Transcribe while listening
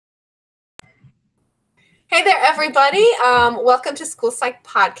Hey there, everybody. Welcome to School Psych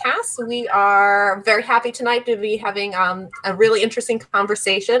Podcast. We are very happy tonight to be having a really interesting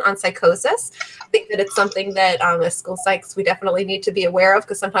conversation on psychosis. I think that it's something that as school psychs we definitely need to be aware of,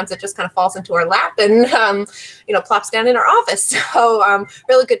 because sometimes it just kind of falls into our lap and plops down in our office. So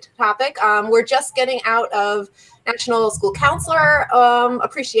really good topic. We're just getting out of National School Counselor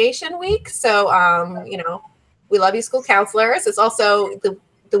Appreciation Week. So we love you, school counselors. It's also the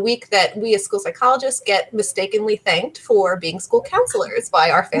week that we as school psychologists get mistakenly thanked for being school counselors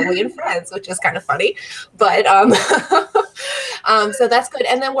by our family and friends, which is kind of funny. But so that's good.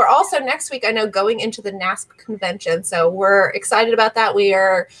 And then we're also next week, I know, going into the NASP convention. So we're excited about that.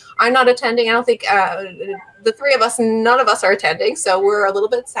 I'm not attending. I don't think the three of us, none of us are attending. So we're a little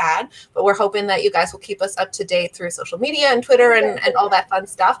bit sad, but we're hoping that you guys will keep us up to date through social media and Twitter and all that fun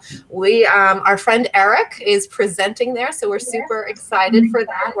stuff. Our friend Eric is presenting there. So we're super excited for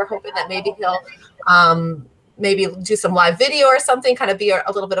that. We're hoping that maybe he'll maybe do some live video or something, kind of be a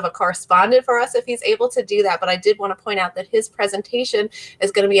little bit of a correspondent for us if he's able to do that. But I did want to point out that his presentation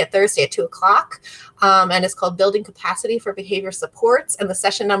is going to be at Thursday at 2 o'clock, and it's called Building Capacity for Behavior Supports, and the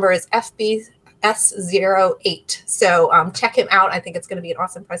session number is FBS08. So check him out. I think it's going to be an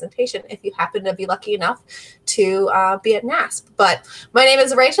awesome presentation if you happen to be lucky enough to be at NASP. But my name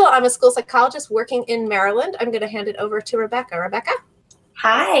is Rachel. I'm a school psychologist working in Maryland. I'm going to hand it over to Rebecca. Rebecca?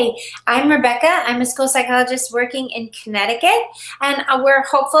 Hi, I'm Rebecca. I'm a school psychologist working in Connecticut, and we're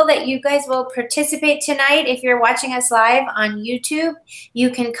hopeful that you guys will participate tonight. If you're watching us live on YouTube, you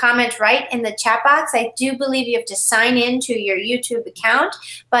can comment right in the chat box. I do believe you have to sign in to your YouTube account,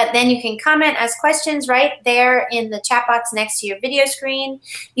 but then you can comment, ask questions right there in the chat box next to your video screen.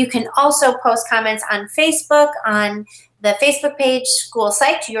 You can also post comments on Facebook, on the Facebook page, School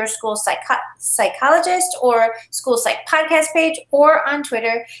Psych, your school psychologist, or School Psych podcast page, or on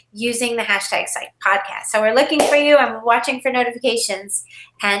Twitter using the hashtag Psych Podcast. So we're looking for you. I'm watching for notifications.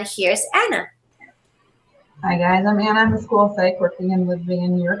 And here's Anna. Hi guys, I'm Anna. I'm a school psych working and living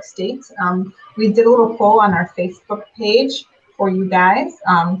in New York State. We did a little poll on our Facebook page for you guys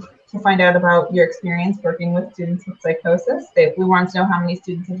to find out about your experience working with students with psychosis. We wanted to know how many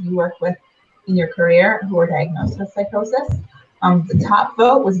students have you worked with in your career who are diagnosed with psychosis. The top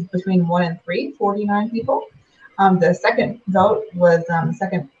vote was between 1 and 3, 49 people. The second vote was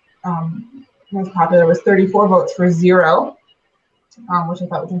most popular was 34 votes for 0, which I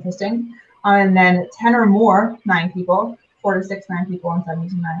thought was interesting. And then 10 or more, 9 people, 4 to 6, 9 people, and 7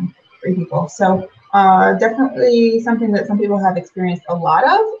 to 9, 3 people. So definitely something that some people have experienced a lot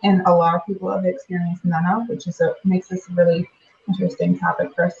of, and a lot of people have experienced none of, which is makes this a really interesting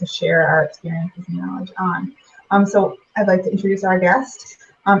topic for us to share our experiences and knowledge on. So I'd like to introduce our guest.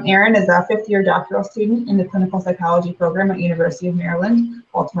 Eryn is a 5th-year doctoral student in the clinical psychology program at University of Maryland,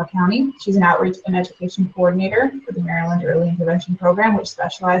 Baltimore County. She's an outreach and education coordinator for the Maryland Early Intervention Program, which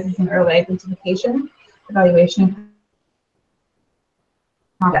specializes in early identification, evaluation,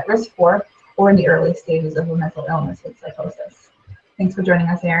 and at risk for or in the early stages of a mental illness with psychosis. Thanks for joining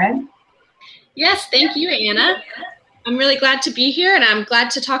us, Eryn. Yes, thank you, Anna. I'm really glad to be here, and I'm glad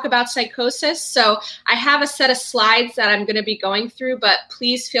to talk about psychosis. So I have a set of slides that I'm going to be going through, but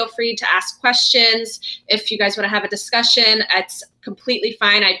please feel free to ask questions. If you guys want to have a discussion, it's completely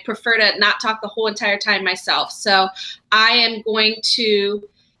fine. I prefer to not talk the whole entire time myself. So I am going to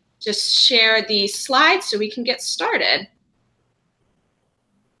just share these slides so we can get started.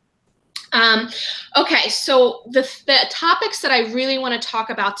 Okay, so the topics that I really want to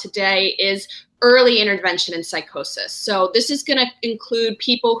talk about today is early intervention in psychosis. So this is going to include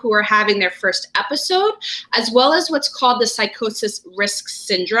people who are having their first episode, as well as what's called the Psychosis-Risk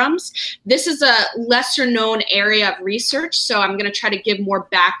syndromes. This is a lesser known area of research, so I'm going to try to give more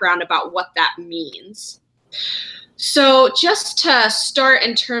background about what that means. So just to start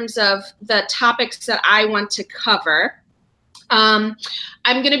in terms of the topics that I want to cover, I'm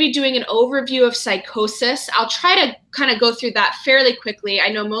going to be doing an overview of psychosis. I'll try to kind of go through that fairly quickly. I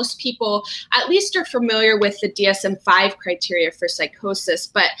know most people at least are familiar with the DSM-5 criteria for psychosis,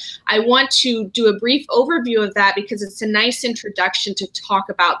 but I want to do a brief overview of that because it's a nice introduction to talk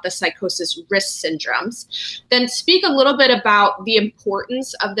about the psychosis-risk syndromes. Then speak a little bit about the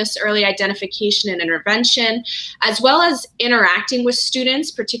importance of this early identification and intervention, as well as interacting with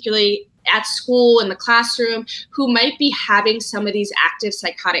students, particularly at school, in the classroom, who might be having some of these active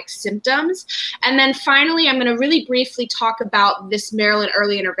psychotic symptoms. And then finally, I'm going to really briefly talk about this Maryland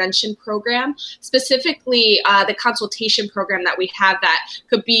Early Intervention Program, specifically the consultation program that we have that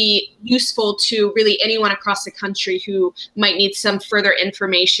could be useful to really anyone across the country who might need some further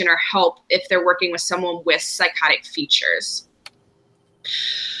information or help if they're working with someone with psychotic features.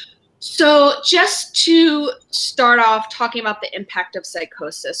 So just to start off talking about the impact of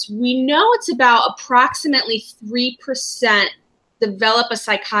psychosis, we know it's about approximately 3% develop a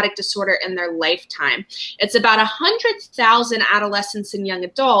psychotic disorder in their lifetime. It's about 100,000 adolescents and young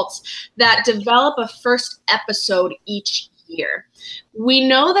adults that develop a first episode each year. We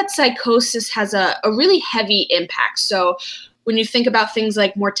know that psychosis has a really heavy impact. So when you think about things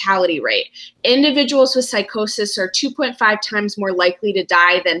like mortality rate, individuals with psychosis are 2.5 times more likely to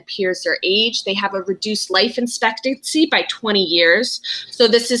die than peers their age. They have a reduced life expectancy by 20 years. So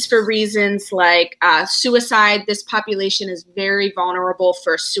this is for reasons like suicide. This population is very vulnerable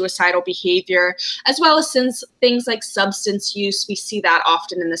for suicidal behavior, as well as things like substance use. We see that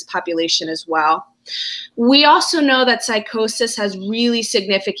often in this population as well. We also know that psychosis has really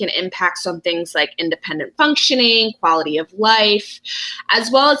significant impacts on things like independent functioning, quality of life,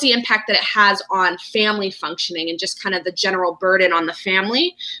 as well as the impact that it has on family functioning and just kind of the general burden on the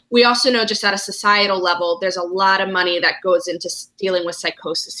family. We also know just at a societal level, there's a lot of money that goes into dealing with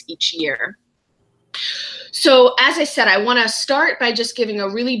psychosis each year. So as I said, I want to start by just giving a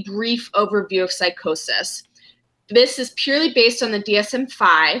really brief overview of psychosis. This is purely based on the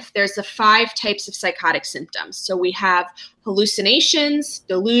DSM-5. There's the 5 types of psychotic symptoms. So we have hallucinations,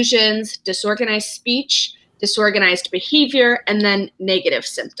 delusions, disorganized speech, disorganized behavior, and then negative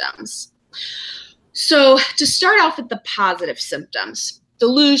symptoms. So to start off with the positive symptoms,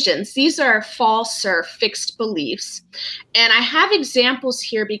 delusions, these are false or fixed beliefs. And I have examples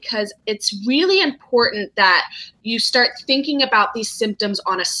here because it's really important that you start thinking about these symptoms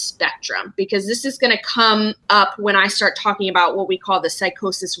on a spectrum, because this is going to come up when I start talking about what we call the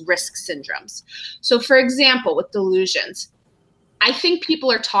psychosis-risk syndromes. So for example, with delusions, I think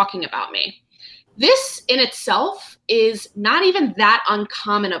people are talking about me. This in itself is not even that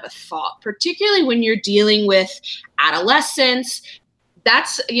uncommon of a thought, particularly when you're dealing with adolescents.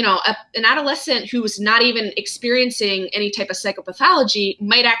 That's, you know, an adolescent who is not even experiencing any type of psychopathology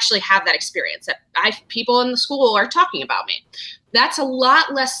might actually have that experience, that people in the school are talking about me. That's a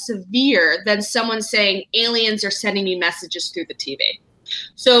lot less severe than someone saying aliens are sending me messages through the TV.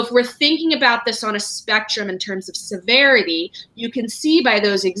 So if we're thinking about this on a spectrum in terms of severity, you can see by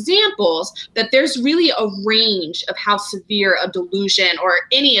those examples that there's really a range of how severe a delusion or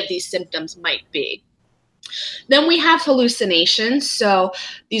any of these symptoms might be. Then we have hallucinations. So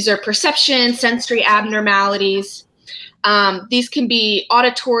these are perception, sensory abnormalities. These can be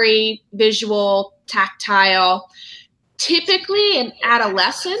auditory, visual, tactile. Typically in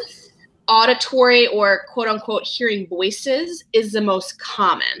adolescence, auditory or quote unquote hearing voices is the most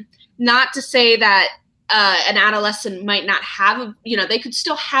common. Not to say that an adolescent might not have, they could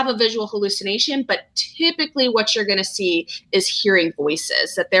still have a visual hallucination, but typically what you're going to see is hearing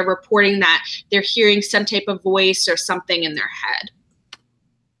voices, that they're reporting that they're hearing some type of voice or something in their head.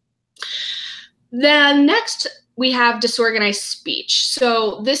 Then next, we have disorganized speech.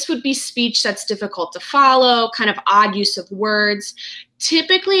 So this would be speech that's difficult to follow, kind of odd use of words.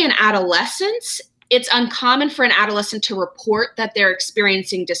 Typically in adolescence, it's uncommon for an adolescent to report that they're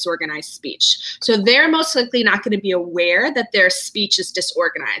experiencing disorganized speech. So they're most likely not going to be aware that their speech is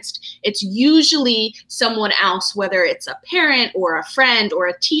disorganized. It's usually someone else, whether it's a parent or a friend or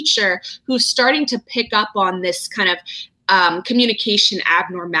a teacher, who's starting to pick up on this kind of communication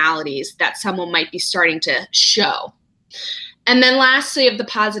abnormalities that someone might be starting to show. And then lastly, of the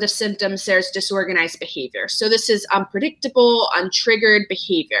positive symptoms, there's disorganized behavior. So this is unpredictable, untriggered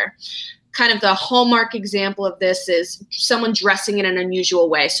behavior. Kind of the hallmark example of this is someone dressing in an unusual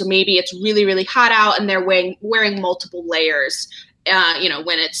way. So maybe it's really, really hot out and they're wearing multiple layers,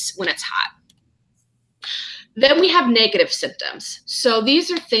 when it's hot. Then we have negative symptoms. So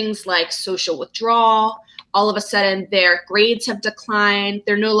these are things like social withdrawal. All of a sudden their grades have declined.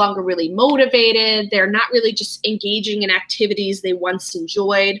 They're no longer really motivated. They're not really just engaging in activities they once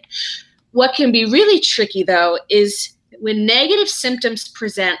enjoyed. What can be really tricky though is when negative symptoms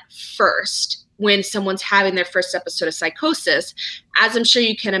present first, when someone's having their first episode of psychosis, as I'm sure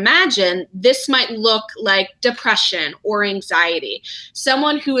you can imagine, this might look like depression or anxiety.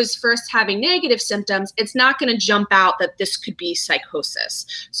 Someone who is first having negative symptoms, it's not going to jump out that this could be psychosis.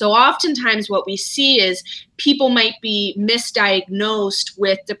 So oftentimes what we see is people might be misdiagnosed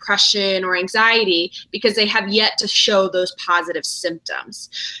with depression or anxiety because they have yet to show those positive symptoms.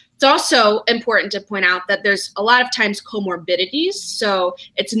 It's also important to point out that there's a lot of times comorbidities. So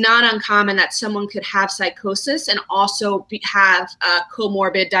it's not uncommon that someone could have psychosis and also have a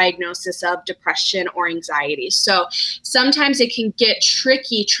comorbid diagnosis of depression or anxiety. So sometimes it can get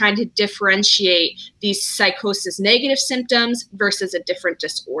tricky trying to differentiate these psychosis negative symptoms versus a different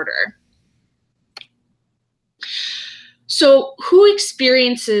disorder. So who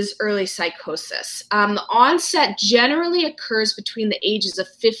experiences early psychosis? The onset generally occurs between the ages of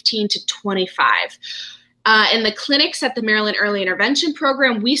 15 to 25. In the clinics at the Maryland Early Intervention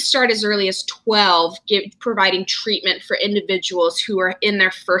Program, we start as early as 12, providing treatment for individuals who are in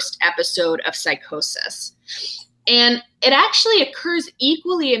their first episode of psychosis. And it actually occurs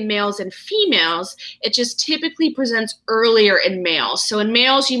equally in males and females. It just typically presents earlier in males. So in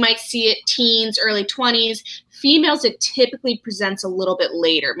males, you might see it teens, early 20s. Females, it typically presents a little bit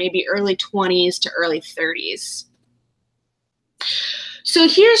later, maybe early 20s to early 30s. So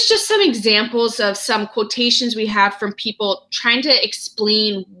here's just some examples of some quotations we have from people trying to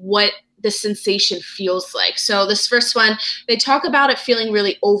explain what the sensation feels like. So this first one, they talk about it feeling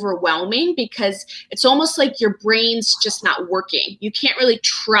really overwhelming because it's almost like your brain's just not working. You can't really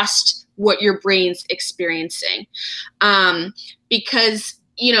trust what your brain's experiencing because,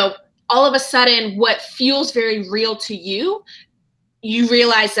 you know, all of a sudden what feels very real to you, you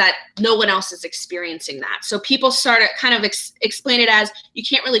realize that no one else is experiencing that. So people start to kind of explain it as you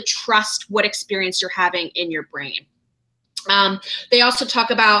can't really trust what experience you're having in your brain. They also talk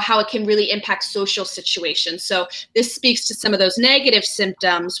about how it can really impact social situations. So this speaks to some of those negative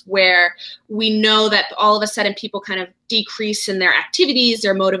symptoms where we know that all of a sudden people kind of decrease in their activities,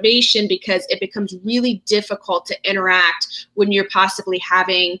 their motivation, because it becomes really difficult to interact when you're possibly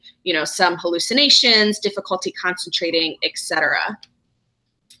having, you know, some hallucinations, difficulty concentrating, etc.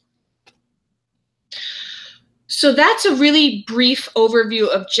 So that's a really brief overview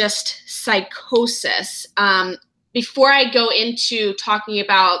of just psychosis. Before I go into talking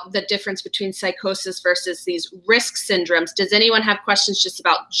about the difference between psychosis versus these risk syndromes, does anyone have questions just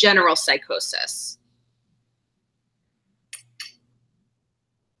about general psychosis?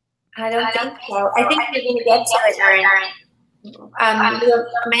 I don't think so. I think we're going to get to it, Eryn. You were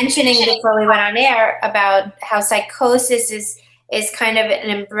mentioning before we went on air about how psychosis is kind of an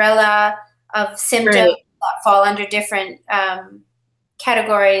umbrella of symptoms that fall under different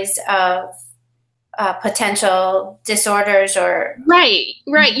categories of potential disorders or right.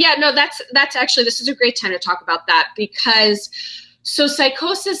 Yeah, no, that's actually, this is a great time to talk about that because so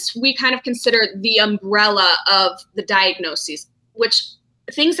psychosis, we kind of consider the umbrella of the diagnoses, which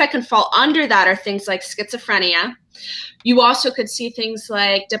things that can fall under that are things like schizophrenia. You also could see things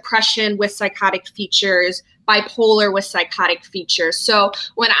like depression with psychotic features, bipolar with psychotic features. So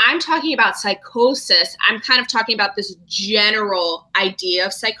when I'm talking about psychosis, I'm kind of talking about this general idea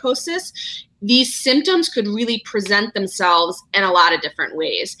of psychosis. These symptoms could really present themselves in a lot of different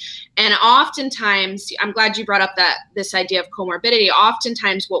ways. And oftentimes, I'm glad you brought up this idea of comorbidity.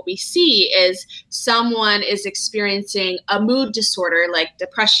 Oftentimes what we see is someone is experiencing a mood disorder like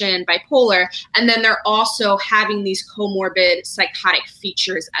depression, bipolar, and then they're also having these comorbid psychotic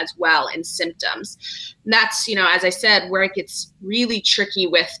features as well and symptoms. And that's, you know, as I said, where it gets really tricky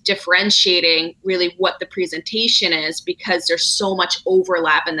with differentiating really what the presentation is because there's so much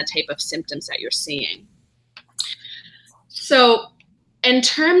overlap in the type of symptoms that you're seeing. So in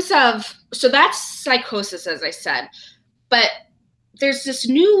terms of, so that's psychosis, as I said, but there's this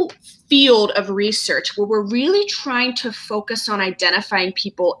new field of research where we're really trying to focus on identifying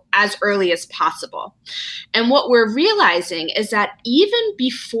people as early as possible. And what we're realizing is that even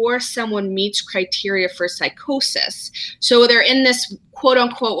before someone meets criteria for psychosis, so they're in this quote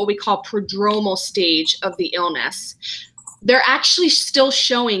unquote, what we call prodromal stage of the illness, they're actually still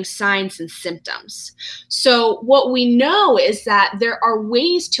showing signs and symptoms. So what we know is that there are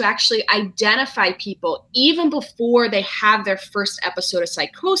ways to actually identify people even before they have their first episode of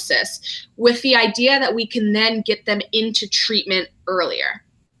psychosis, with the idea that we can then get them into treatment earlier.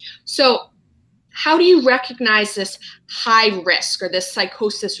 So how do you recognize this high risk or this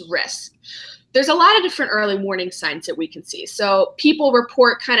psychosis risk? There's a lot of different early warning signs that we can see. So people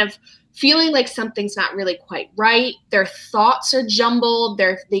report kind of feeling like something's not really quite right. Their thoughts are jumbled.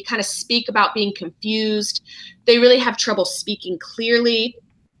 They kind of speak about being confused. They really have trouble speaking clearly.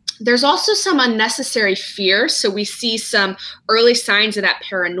 There's also some unnecessary fear. So we see some early signs of that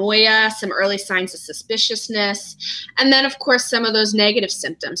paranoia, some early signs of suspiciousness, and then of course some of those negative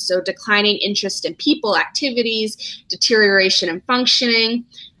symptoms. So declining interest in people, activities, deterioration in functioning.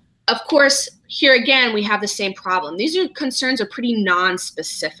 Of course, here again, we have the same problem. These concerns are pretty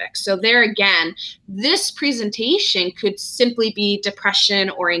non-specific. So there again, this presentation could simply be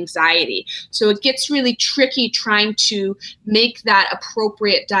depression or anxiety. So it gets really tricky trying to make that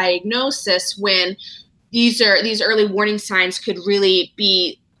appropriate diagnosis when these early warning signs could really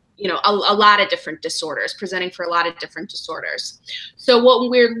be, you know, a lot of different disorders, presenting for a lot of different disorders. So what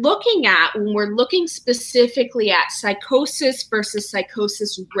we're looking at when we're looking specifically at psychosis versus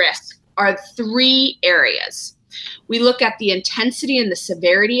psychosis risk are three areas. We look at the intensity and the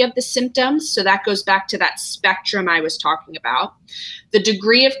severity of the symptoms. So that goes back to that spectrum I was talking about. The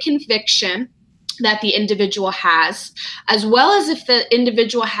degree of conviction that the individual has, as well as if the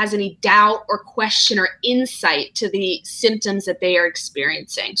individual has any doubt or question or insight to the symptoms that they are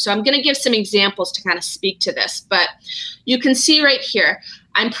experiencing. So I'm going to give some examples to kind of speak to this, but you can see right here,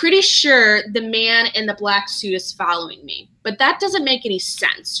 I'm pretty sure the man in the black suit is following me, but that doesn't make any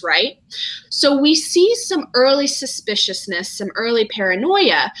sense, right? So we see some early suspiciousness, some early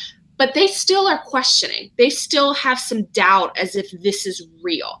paranoia, but they still are questioning. They still have some doubt as if this is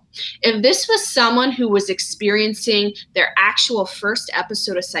real. If this was someone who was experiencing their actual first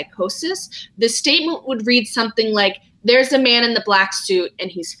episode of psychosis, the statement would read something like, there's a man in the black suit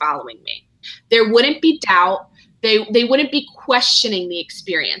and he's following me. There wouldn't be doubt. They wouldn't be questioning the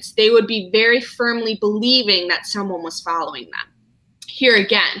experience. They would be very firmly believing that someone was following them. Here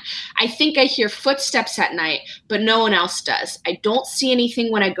again, I think I hear footsteps at night, but no one else does. I don't see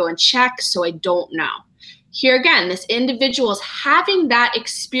anything when I go and check, so I don't know. Here again, this individual is having that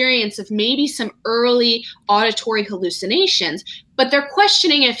experience of maybe some early auditory hallucinations, but they're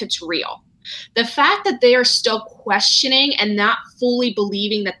questioning if it's real. The fact that they are still questioning and not fully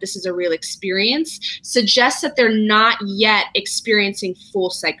believing that this is a real experience suggests that they're not yet experiencing full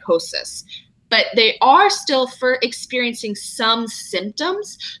psychosis. But they are still experiencing some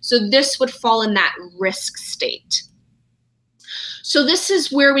symptoms, so this would fall in that risk state. So this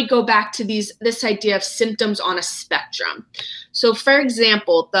is where we go back to this idea of symptoms on a spectrum. So for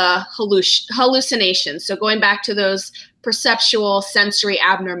example, the hallucinations, so going back to those perceptual sensory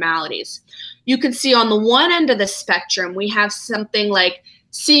abnormalities. You can see on the one end of the spectrum, we have something like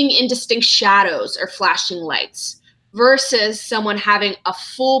seeing indistinct shadows or flashing lights, versus someone having a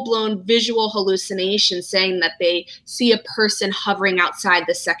full-blown visual hallucination saying that they see a person hovering outside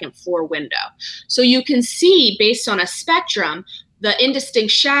the second floor window. So you can see, based on a spectrum, the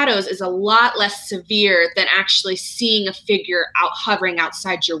indistinct shadows is a lot less severe than actually seeing a figure hovering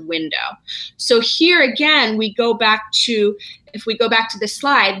outside your window. So here again, we go back to, if we go back to this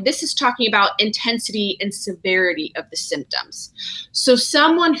slide, this is talking about intensity and severity of the symptoms. So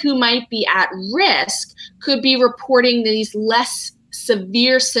someone who might be at risk could be reporting these less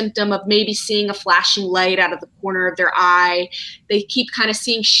severe symptom of maybe seeing a flashing light out of the corner of their eye. They keep kind of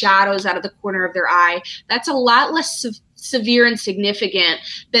seeing shadows out of the corner of their eye. That's a lot less severe and significant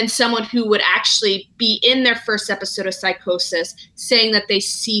than someone who would actually be in their first episode of psychosis saying that they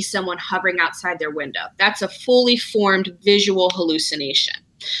see someone hovering outside their window. That's a fully formed visual hallucination.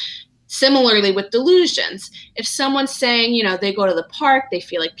 Similarly with delusions, if someone's saying, you know, they go to the park, they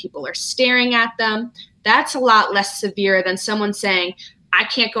feel like people are staring at them, that's a lot less severe than someone saying, I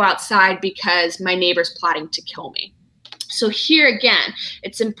can't go outside because my neighbor's plotting to kill me. So here again,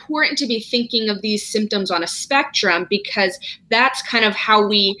 it's important to be thinking of these symptoms on a spectrum because that's kind of how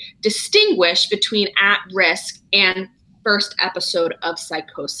we distinguish between at risk and first episode of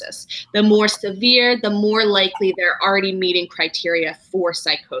psychosis. The more severe, the more likely they're already meeting criteria for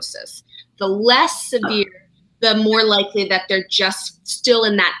psychosis. The less severe, the more likely that they're just still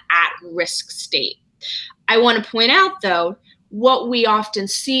in that at-risk state. I want to point out, though, what we often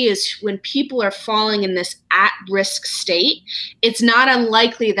see is when people are falling in this at-risk state, it's not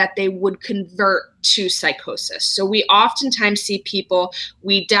unlikely that they would convert to psychosis. So we oftentimes see people,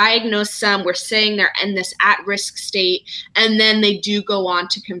 we diagnose some, we're saying they're in this at-risk state, and then they do go on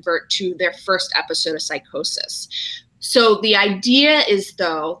to convert to their first episode of psychosis. So the idea is,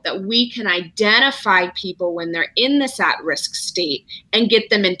 though, that we can identify people when they're in this at-risk state and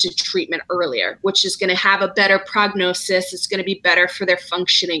get them into treatment earlier, which is going to have a better prognosis. It's going to be better for their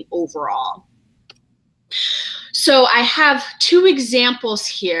functioning overall. So I have two examples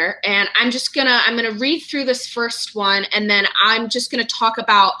here, and I'm going to read through this first one, and then I'm just going to talk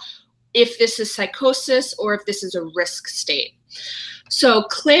about if this is psychosis or if this is a risk state. So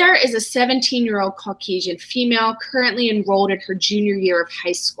Claire is a 17-year-old Caucasian female currently enrolled in her junior year of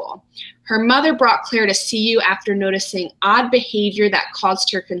high school. Her mother brought Claire to see you after noticing odd behavior that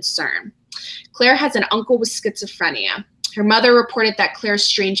caused her concern. Claire has an uncle with schizophrenia. Her mother reported that Claire's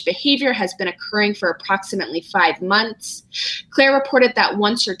strange behavior has been occurring for approximately 5 months. Claire reported that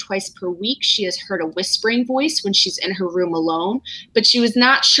once or twice per week she has heard a whispering voice when she's in her room alone, but she was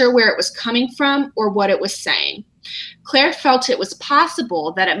not sure where it was coming from or what it was saying. Claire felt it was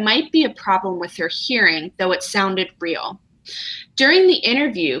possible that it might be a problem with her hearing, though it sounded real. During the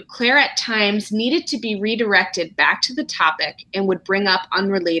interview, Claire at times needed to be redirected back to the topic and would bring up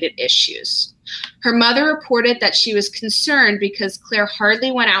unrelated issues. Her mother reported that she was concerned because Claire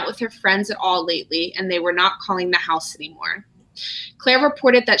hardly went out with her friends at all lately, and they were not calling the house anymore. Claire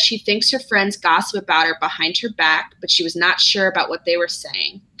reported that she thinks her friends gossip about her behind her back, but she was not sure about what they were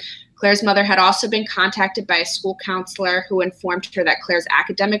saying. Claire's mother had also been contacted by a school counselor who informed her that Claire's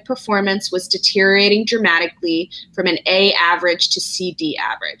academic performance was deteriorating dramatically from an A average to CD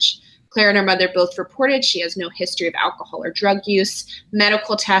average. Claire and her mother both reported she has no history of alcohol or drug use.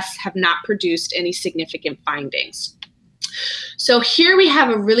 Medical tests have not produced any significant findings. So here we have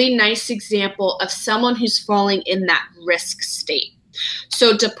a really nice example of someone who's falling in that risk state.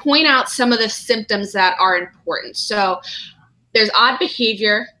 So to point out some of the symptoms that are important. So there's odd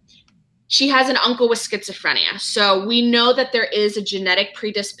behavior. She has an uncle with schizophrenia. So we know that there is a genetic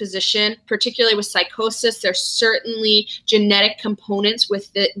predisposition, particularly with psychosis. There's certainly genetic components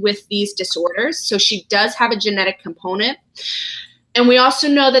with these disorders. So she does have a genetic component. And we also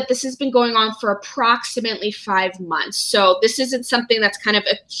know that this has been going on for approximately 5 months. So this isn't something that's kind of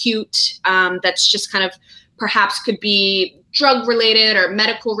acute, that's just kind of perhaps could be drug related or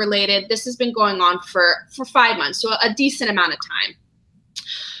medical related. This has been going on for 5 months, so a decent amount of time.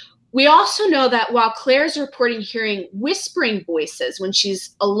 We also know that while Claire's reporting hearing whispering voices when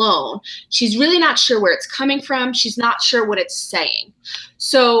she's alone, she's really not sure where it's coming from. She's not sure what it's saying.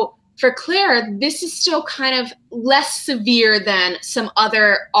 So for Claire, this is still kind of less severe than some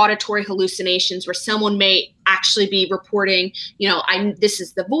other auditory hallucinations where someone may actually be reporting, you know, this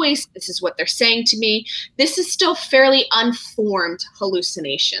is the voice, this is what they're saying to me. This is still fairly unformed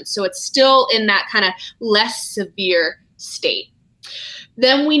hallucination. So it's still in that kind of less severe state.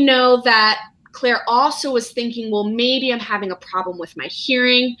 Then we know that Claire also was thinking, well, maybe I'm having a problem with my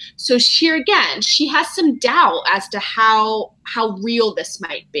hearing. So here again, she has some doubt as to how real this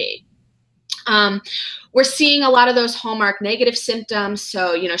might be. We're seeing a lot of those hallmark negative symptoms.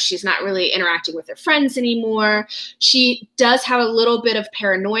 So, you know, she's not really interacting with her friends anymore. She does have a little bit of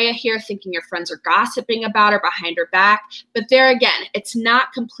paranoia here, thinking her friends are gossiping about her behind her back. But there again, it's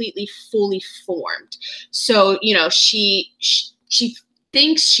not completely fully formed. So, you know, she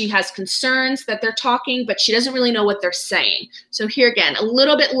thinks she has concerns that they're talking, but she doesn't really know what they're saying. So here again, a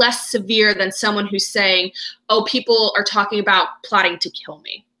little bit less severe than someone who's saying, oh, people are talking about plotting to kill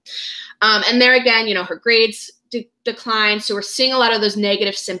me. And there again, you know, her grades decline. So we're seeing a lot of those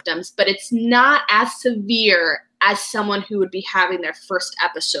negative symptoms, but it's not as severe as someone who would be having their first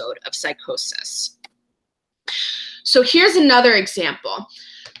episode of psychosis. So here's another example.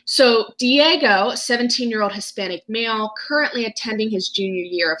 So Diego, a 17-year-old Hispanic male, currently attending his junior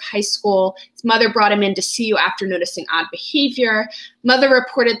year of high school. His mother brought him in to see you after noticing odd behavior. Mother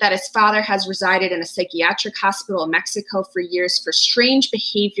reported that his father has resided in a psychiatric hospital in Mexico for years for strange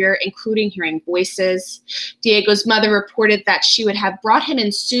behavior, including hearing voices. Diego's mother reported that she would have brought him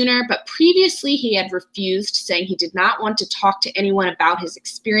in sooner, but previously he had refused, saying he did not want to talk to anyone about his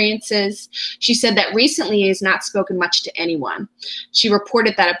experiences. She said that recently he has not spoken much to anyone. She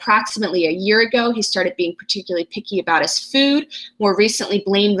reported that approximately a year ago, he started being particularly picky about his food, more recently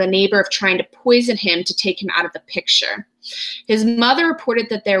blamed the neighbor of trying to poison him to take him out of the picture. His mother reported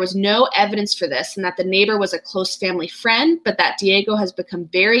that there was no evidence for this and that the neighbor was a close family friend, but that Diego has become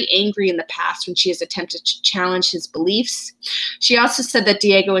very angry in the past when she has attempted to challenge his beliefs. She also said that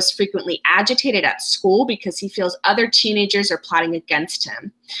Diego is frequently agitated at school because he feels other teenagers are plotting against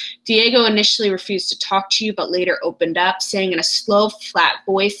him. Diego initially refused to talk to you, but later opened up, saying in a slow, flat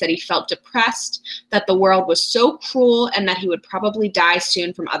voice that he felt depressed, that the world was so cruel, and that he would probably die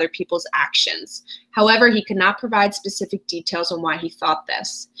soon from other people's actions. However, he could not provide specific details on why he thought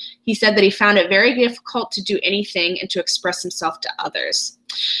this. He said that he found it very difficult to do anything and to express himself to others.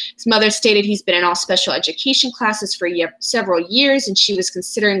 His mother stated he's been in all special education classes for several years, and she was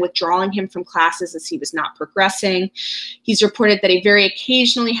considering withdrawing him from classes as he was not progressing. He's reported that he very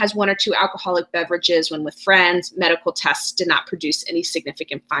occasionally has 1 or 2 alcoholic beverages when with friends. Medical tests did not produce any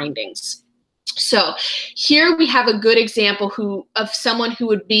significant findings. So here we have a good example of someone who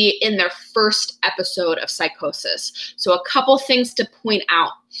would be in their first episode of psychosis. So a couple things to point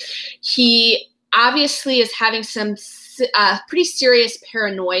out. He obviously is having some pretty serious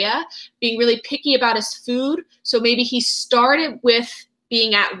paranoia, being really picky about his food. So maybe he started with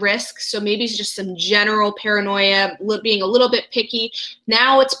being at risk. So maybe it's just some general paranoia, being a little bit picky.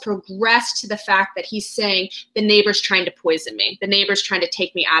 Now it's progressed to the fact that he's saying the neighbor's trying to poison me. The neighbor's trying to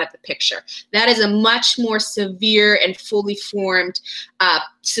take me out of the picture. That is a much more severe and fully formed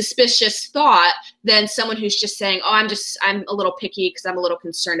suspicious thought than someone who's just saying, oh, I'm a little picky because I'm a little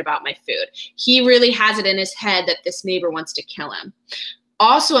concerned about my food. He really has it in his head that this neighbor wants to kill him.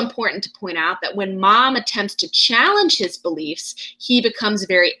 Also important to point out that when mom attempts to challenge his beliefs, he becomes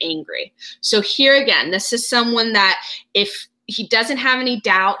very angry. So here again, this is someone that if he doesn't have any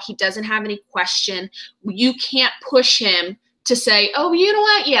doubt, he doesn't have any question, you can't push him to say, oh, you know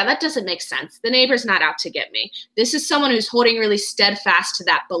what? Yeah, that doesn't make sense. The neighbor's not out to get me. This is someone who's holding really steadfast to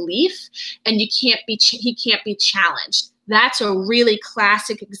that belief, and he can't be challenged. That's a really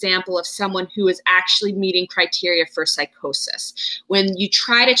classic example of someone who is actually meeting criteria for psychosis. When you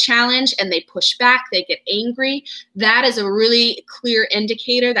try to challenge and they push back, they get angry, that is a really clear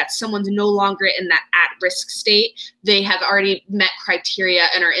indicator that someone's no longer in that at-risk state. They have already met criteria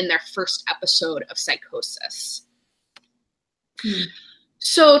and are in their first episode of psychosis.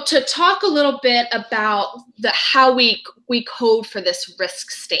 So to talk a little bit about how we code for this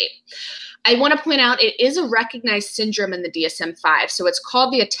risk state, I want to point out it is a recognized syndrome in the DSM-5. So it's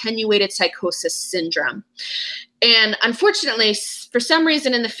called the attenuated psychosis syndrome. And unfortunately, for some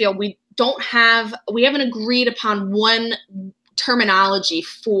reason in the field, we haven't agreed upon one terminology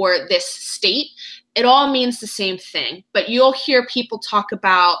for this state. It all means the same thing, but you'll hear people talk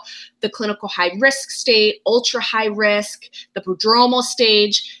about the clinical high risk state, ultra high risk, the prodromal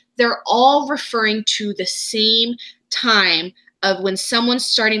stage. They're all referring to the same time of when someone's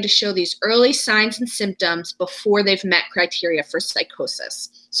starting to show these early signs and symptoms before they've met criteria for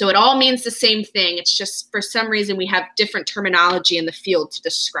psychosis. So it all means the same thing. It's just for some reason we have different terminology in the field to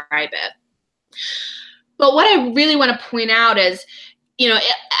describe it. But what I really want to point out is,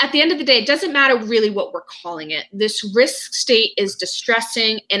 at the end of the day, it doesn't matter really what we're calling it. This risk state is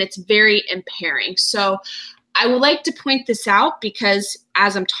distressing and it's very impairing. So I would like to point this out because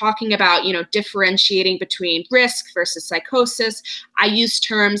as I'm talking about, differentiating between risk versus psychosis, I use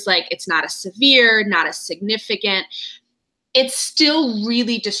terms like it's not as severe, not as significant. It's still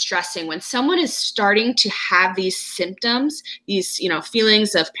really distressing when someone is starting to have these symptoms, these,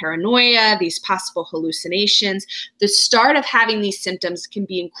 feelings of paranoia, these possible hallucinations. The start of having these symptoms can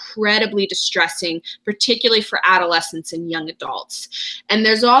be incredibly distressing, particularly for adolescents and young adults. And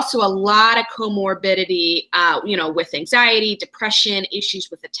there's also a lot of comorbidity, with anxiety, depression,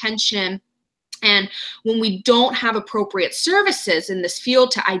 issues with attention. And when we don't have appropriate services in this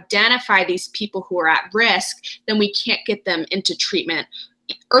field to identify these people who are at risk, then we can't get them into treatment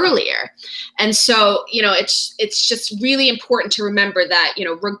earlier. And so, it's just really important to remember that,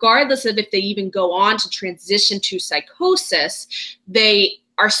 regardless of if they even go on to transition to psychosis, they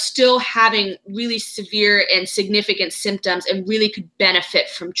are still having really severe and significant symptoms and really could benefit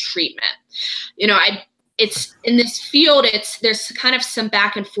from treatment. It's in this field, there's kind of some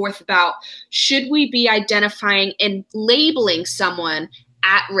back and forth about should we be identifying and labeling someone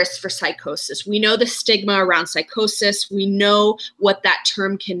at risk for psychosis. We know the stigma around psychosis. We know what that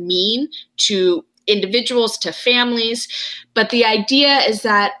term can mean to individuals, to families. But the idea is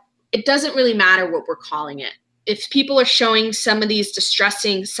that it doesn't really matter what we're calling it. If people are showing some of these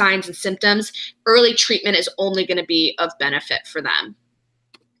distressing signs and symptoms, early treatment is only going to be of benefit for them.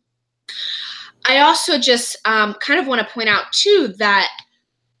 I also just kind of want to point out, too, that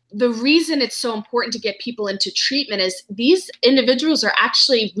the reason it's so important to get people into treatment is these individuals are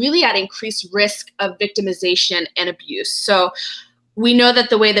actually really at increased risk of victimization and abuse. So we know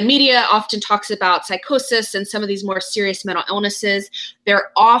that the way the media often talks about psychosis and some of these more serious mental illnesses,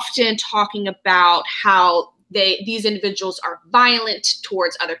 they're often talking about how these individuals are violent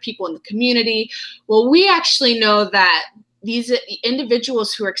towards other people in the community. Well, we actually know that these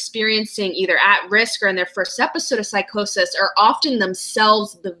individuals who are experiencing either at risk or in their first episode of psychosis are often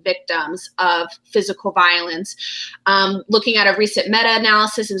themselves the victims of physical violence. Looking at a recent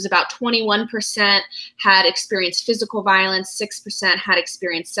meta-analysis, it was about 21% had experienced physical violence, 6% had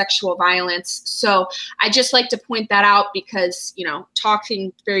experienced sexual violence. So I just like to point that out because,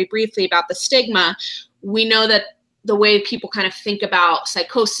 talking very briefly about the stigma, we know that the way people kind of think about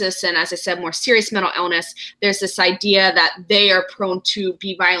psychosis and, as I said, more serious mental illness, there's this idea that they are prone to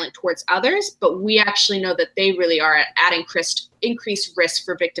be violent towards others, but we actually know that they really are at increased risk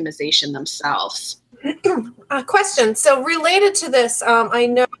for victimization themselves. Question. So related to this, I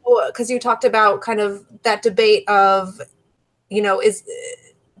know because you talked about kind of that debate of,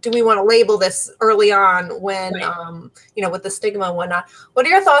 do we want to label this early on when, right. With the stigma and whatnot? What are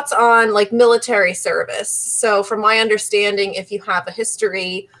your thoughts on like military service? So from my understanding, if you have a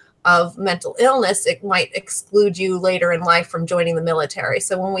history of mental illness, it might exclude you later in life from joining the military.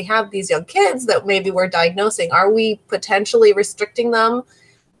 So when we have these young kids that maybe we're diagnosing, are we potentially restricting them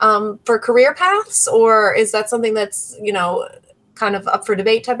for career paths? Or is that something that's, kind of up for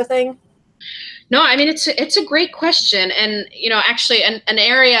debate type of thing? No, I mean, it's a great question. And, actually an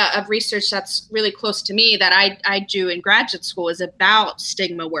area of research that's really close to me that I do in graduate school is about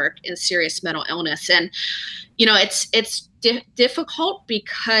stigma work in serious mental illness. And, it's difficult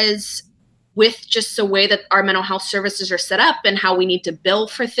because with just the way that our mental health services are set up and how we need to bill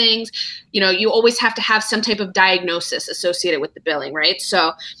for things, you always have to have some type of diagnosis associated with the billing, right?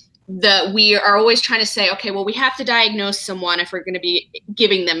 So we are always trying to say, okay, well, we have to diagnose someone if we're going to be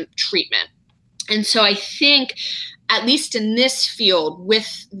giving them treatment. And so I think, at least in this field,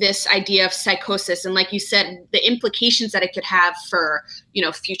 with this idea of psychosis, and like you said, the implications that it could have for,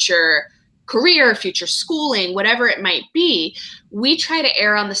 future career, future schooling, whatever it might be, we try to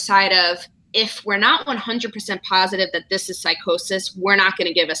err on the side of, if we're not 100% positive that this is psychosis, we're not going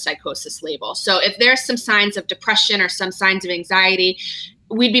to give a psychosis label. So if there's some signs of depression or some signs of anxiety,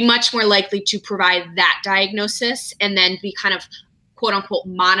 we'd be much more likely to provide that diagnosis and then be kind of quote unquote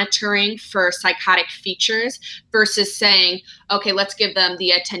monitoring for psychotic features versus saying, okay, let's give them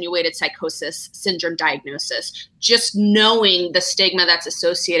the attenuated psychosis syndrome diagnosis. Just knowing the stigma that's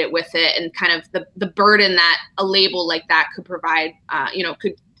associated with it and kind of the burden that a label like that could provide,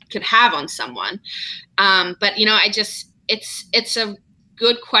 could have on someone. But it's a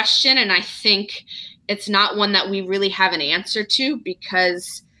good question. And I think it's not one that we really have an answer to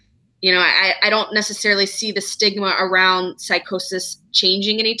because I don't necessarily see the stigma around psychosis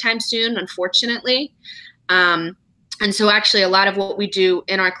changing anytime soon, unfortunately. And so actually a lot of what we do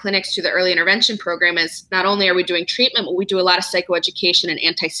in our clinics through the early intervention program is not only are we doing treatment, but we do a lot of psychoeducation and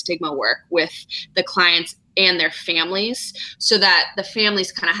anti-stigma work with the clients and their families so that the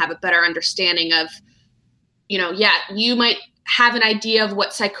families kind of have a better understanding of, you might have an idea of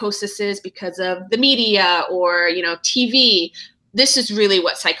what psychosis is because of the media or, TV. This is really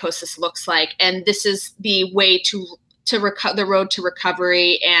what psychosis looks like. And this is the way to the road to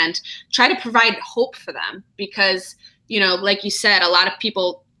recovery and try to provide hope for them. Because, like you said, a lot of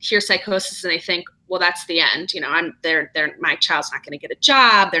people hear psychosis and they think, well, that's the end. My child's not going to get a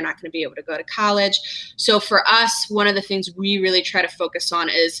job. They're not going to be able to go to college. So for us, one of the things we really try to focus on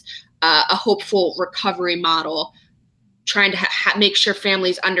is a hopeful recovery model, trying to make sure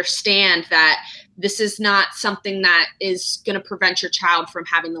families understand that this is not something that is going to prevent your child from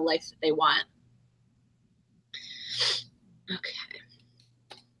having the life that they want. Okay.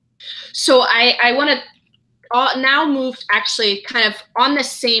 So I want to now move actually kind of on the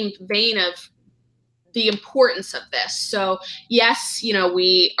same vein of the importance of this. So yes,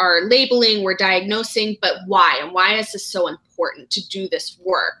 we are labeling, we're diagnosing, but why? And why is this so important to do this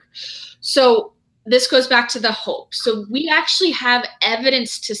work? So this goes back to the hope. So we actually have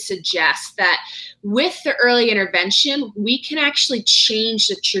evidence to suggest that with the early intervention, we can actually change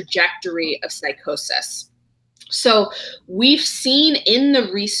the trajectory of psychosis. So we've seen in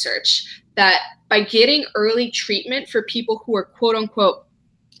the research that by getting early treatment for people who are quote unquote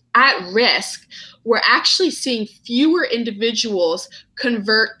at risk, we're actually seeing fewer individuals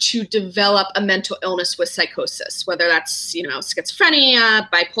convert to develop a mental illness with psychosis, whether that's, schizophrenia,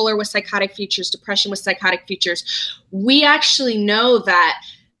 bipolar with psychotic features, depression with psychotic features. We actually know that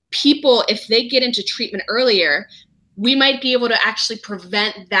people, if they get into treatment earlier, we might be able to actually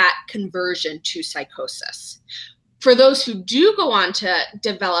prevent that conversion to psychosis. For those who do go on to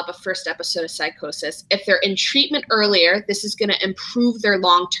develop a first episode of psychosis, if they're in treatment earlier, this is going to improve their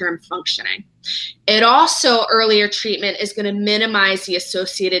long-term functioning. It also, earlier treatment is going to minimize the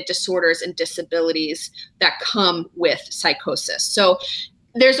associated disorders and disabilities that come with psychosis. So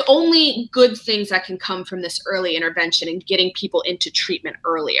there's only good things that can come from this early intervention and getting people into treatment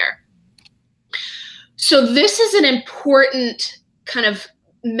earlier. So this is an important kind of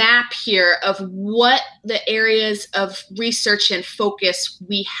map here of what the areas of research and focus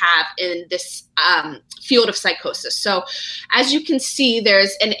we have in this field of psychosis. So as you can see,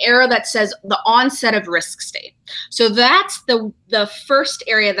 there's an arrow that says the onset of risk state. So that's the first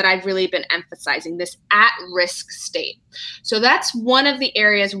area that I've really been emphasizing, this at-risk state. So that's one of the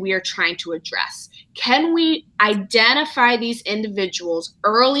areas we are trying to address. Can we identify these individuals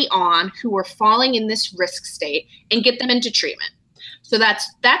early on who are falling in this risk state and get them into treatment? So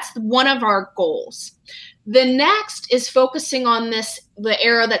that's one of our goals. The next is focusing on the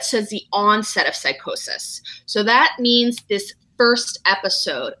arrow that says the onset of psychosis. So that means this first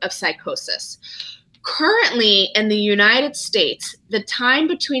episode of psychosis. Currently in the United States, the time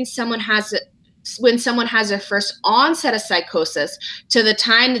between when someone has their first onset of psychosis to the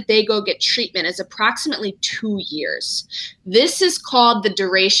time that they go get treatment is approximately 2 years. This is called the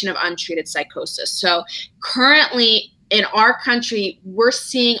duration of untreated psychosis. So currently in our country, we're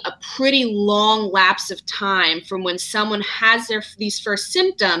seeing a pretty long lapse of time from when someone has these first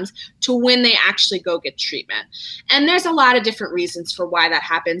symptoms to when they actually go get treatment. And there's a lot of different reasons for why that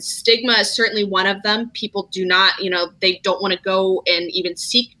happens. Stigma is certainly one of them. People do not, they don't want to go and even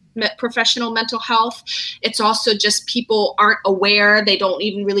seek professional mental health. It's also just people aren't aware. They don't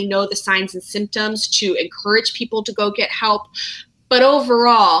even really know the signs and symptoms to encourage people to go get help. But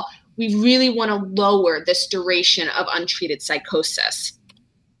overall, we really want to lower this duration of untreated psychosis.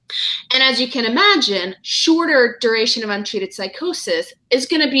 And as you can imagine, shorter duration of untreated psychosis is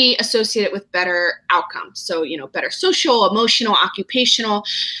going to be associated with better outcomes. So, better social, emotional, occupational.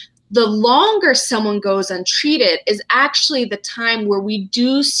 The longer someone goes untreated is actually the time where we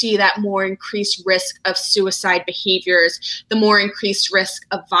do see that more increased risk of suicide behaviors, the more increased risk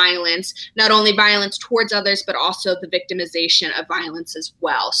of violence, not only violence towards others, but also the victimization of violence as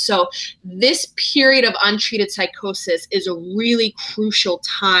well. So this period of untreated psychosis is a really crucial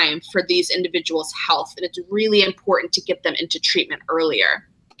time for these individuals' health, and it's really important to get them into treatment earlier.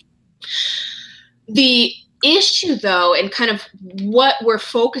 The issue, though, and kind of what we're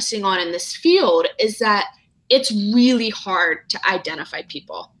focusing on in this field is that it's really hard to identify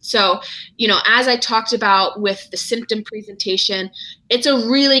people. So, as I talked about with the symptom presentation, it's a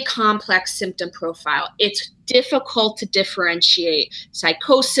really complex symptom profile. It's difficult to differentiate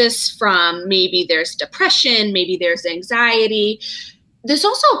psychosis from maybe there's depression, maybe there's anxiety. There's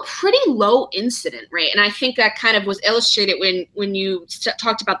also a pretty low incident rate. And I think that kind of was illustrated when you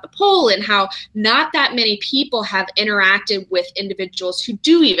talked about the poll and how not that many people have interacted with individuals who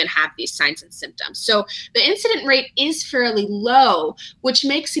do even have these signs and symptoms. So the incident rate is fairly low, which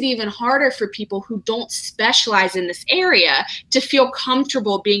makes it even harder for people who don't specialize in this area to feel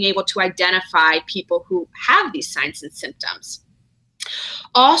comfortable being able to identify people who have these signs and symptoms.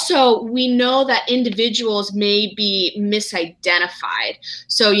 Also, we know that individuals may be misidentified.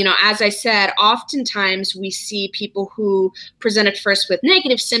 So, as I said, oftentimes we see people who presented first with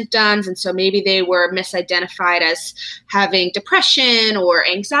negative symptoms, and so maybe they were misidentified as having depression or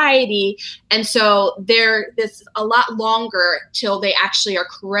anxiety. And so it's a lot longer till they actually are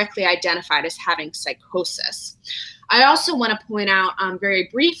correctly identified as having psychosis. I also want to point out very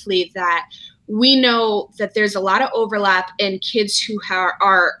briefly that we know that there's a lot of overlap in kids who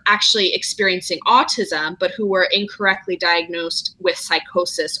are actually experiencing autism, but who were incorrectly diagnosed with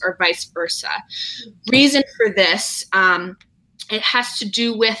psychosis or vice versa. Reason for this, it has to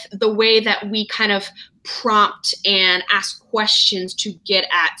do with the way that we kind of prompt and ask questions to get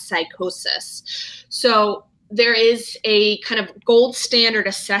at psychosis. So there is a kind of gold standard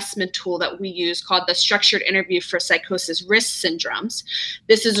assessment tool that we use called the structured interview for psychosis-risk syndromes.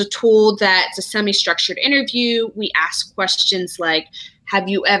 This is a tool that's a semi-structured interview. We ask questions like, have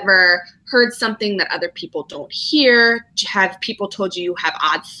you ever heard something that other people don't hear? Have people told you have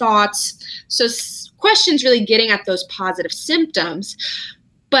odd thoughts? So questions really getting at those positive symptoms.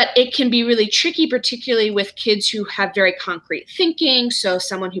 But it can be really tricky, particularly with kids who have very concrete thinking. So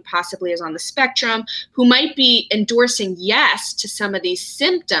someone who possibly is on the spectrum, who might be endorsing yes to some of these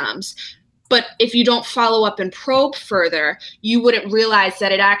symptoms. But if you don't follow up and probe further, you wouldn't realize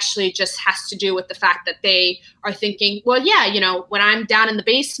that it actually just has to do with the fact that they are thinking, well, yeah, when I'm down in the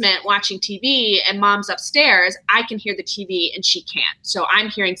basement watching TV and mom's upstairs, I can hear the TV and she can't. So I'm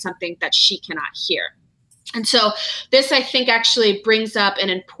hearing something that she cannot hear. And so this, I think, actually brings up an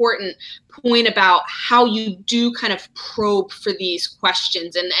important point about how you do kind of probe for these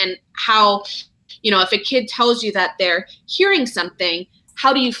questions and how, if a kid tells you that they're hearing something,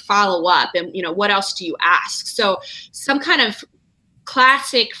 how do you follow up and, what else do you ask? So some kind of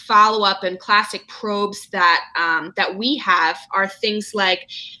classic follow-up and classic probes that we have are things like,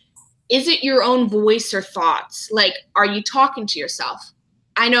 is it your own voice or thoughts? Like, are you talking to yourself?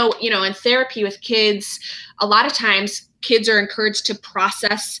 I know, in therapy with kids, a lot of times kids are encouraged to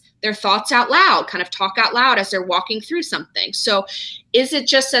process their thoughts out loud, kind of talk out loud as they're walking through something. So is it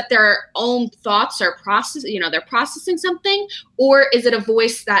just that their own thoughts are they're processing something, or is it a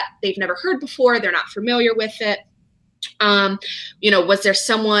voice that they've never heard before? They're not familiar with it. Was there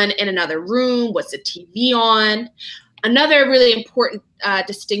someone in another room? Was the TV on? Another really important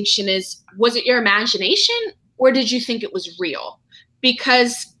distinction is, was it your imagination or did you think it was real?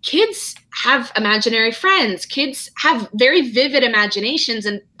 Because kids have imaginary friends. Kids have very vivid imaginations,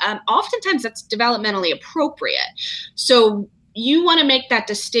 and oftentimes that's developmentally appropriate. So you want to make that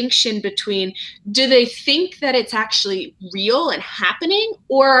distinction between, do they think that it's actually real and happening,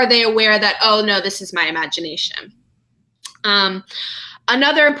 or are they aware that, oh, no, this is my imagination?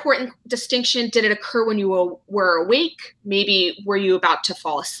 Another important distinction, did it occur when you were awake? Maybe were you about to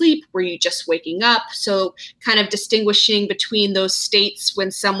fall asleep? Were you just waking up? So kind of distinguishing between those states when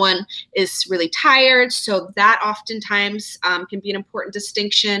someone is really tired. So that oftentimes can be an important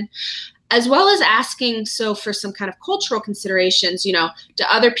distinction. as well as asking, so for some kind of cultural considerations, you know, do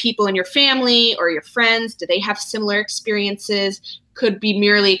other people in your family or your friends, do they have similar experiences? Could be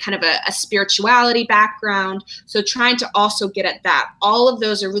merely kind of a spirituality background. So trying to also get at that. All of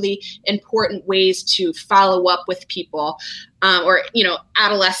those are really important ways to follow up with people or, you know,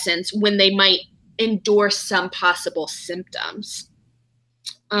 adolescents when they might endorse some possible symptoms.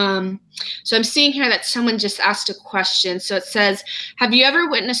 So I'm seeing here that someone just asked a question. So it says, have you ever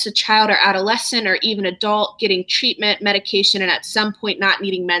witnessed a child or adolescent or even adult getting treatment, medication, and at some point not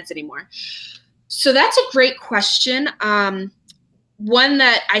needing meds anymore? So that's a great question. One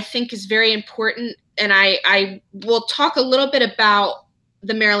that I think is very important, and I will talk a little bit about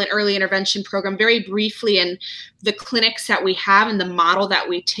the Maryland Early Intervention Program very briefly and the clinics that we have and the model that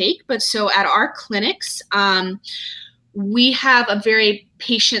we take. But so at our clinics, we have a very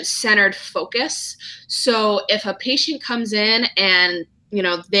patient-centered focus. So if a patient comes in and, you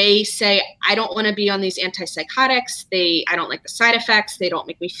know, they say, I don't want to be on these antipsychotics, I don't like the side effects, they don't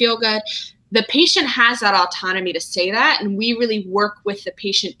make me feel good, the patient has that autonomy to say that, and we really work with the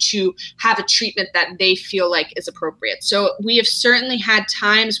patient to have a treatment that they feel like is appropriate. So we have certainly had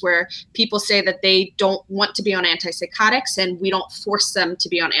times where people say that they don't want to be on antipsychotics, and we don't force them to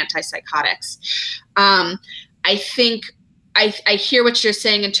be on antipsychotics. I think I hear what you're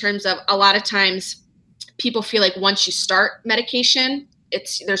saying in terms of a lot of times people feel like once you start medication,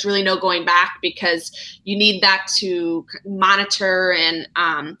 there's really no going back because you need that to monitor and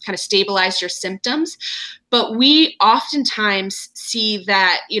kind of stabilize your symptoms. But we oftentimes see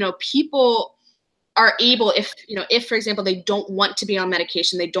that, you know, people are able, if for example, they don't want to be on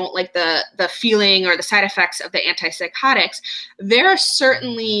medication, they don't like the feeling or the side effects of the antipsychotics, there are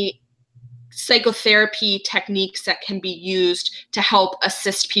certainly psychotherapy techniques that can be used to help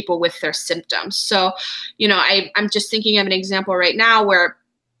assist people with their symptoms. So, you know, I'm just thinking of an example right now where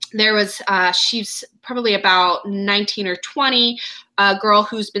there was, she's probably about 19 or 20, a girl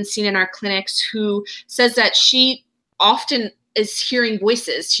who's been seen in our clinics who says that she often is hearing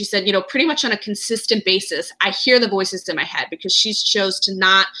voices. She said, you know, pretty much on a consistent basis, I hear the voices in my head because she's chose to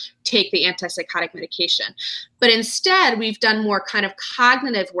not take the antipsychotic medication. But instead, we've done more kind of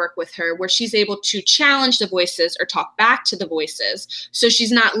cognitive work with her where she's able to challenge the voices or talk back to the voices. So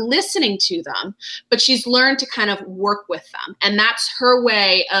she's not listening to them, but she's learned to kind of work with them. And that's her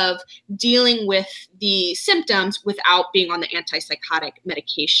way of dealing with the symptoms without being on the antipsychotic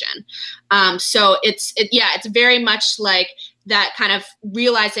medication. So it's very much like that kind of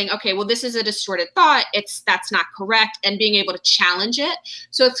realizing, okay, well, this is a distorted thought. That's not correct, and being able to challenge it.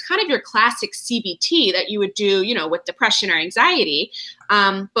 So it's kind of your classic CBT that you would do, you know, with depression or anxiety,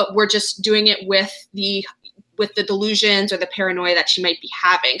 but we're just doing it with the delusions or the paranoia that she might be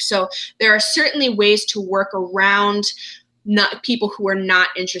having. So there are certainly ways to work around people who are not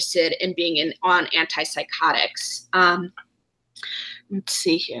interested in being on antipsychotics. Let's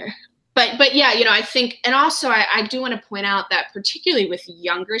see here. But yeah, you know, I think, and also I do want to point out that particularly with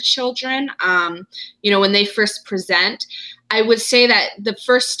younger children, you know, when they first present, I would say that the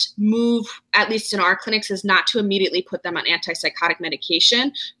first move, at least in our clinics, is not to immediately put them on antipsychotic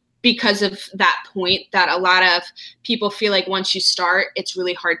medication, because of that point that a lot of people feel like once you start, it's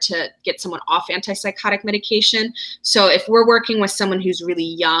really hard to get someone off antipsychotic medication. So if we're working with someone who's really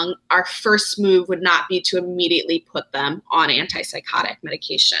young, our first move would not be to immediately put them on antipsychotic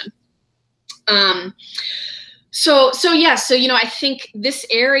medication. So you know, I think this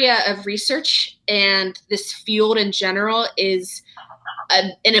area of research and this field in general is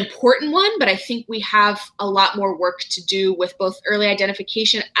an important one, but I think we have a lot more work to do with both early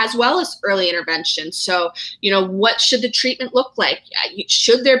identification as well as early intervention. So, you know, what should the treatment look like?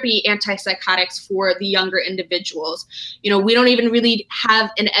 Should there be antipsychotics for the younger individuals? You know, we don't even really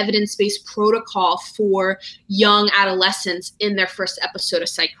have an evidence-based protocol for young adolescents in their first episode of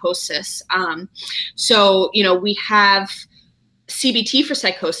psychosis. So, you know, we have CBT for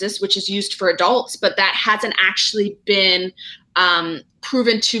psychosis, which is used for adults, but that hasn't actually been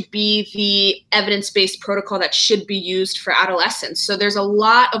proven to be the evidence-based protocol that should be used for adolescents. So there's a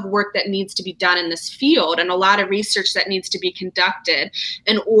lot of work that needs to be done in this field and a lot of research that needs to be conducted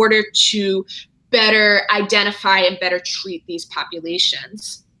in order to better identify and better treat these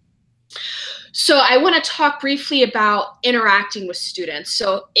populations. So I want to talk briefly about interacting with students.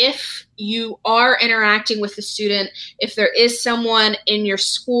 So if you are interacting with a student, if there is someone in your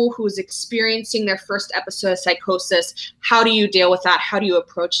school who is experiencing their first episode of psychosis, how do you deal with that? How do you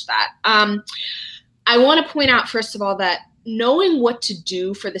approach that? I want to point out, first of all, that knowing what to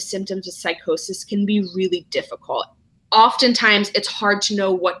do for the symptoms of psychosis can be really difficult. Oftentimes, it's hard to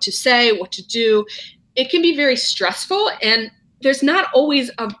know what to say, what to do. It can be very stressful, and there's not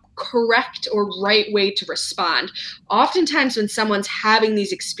always a correct or right way to respond. Oftentimes when someone's having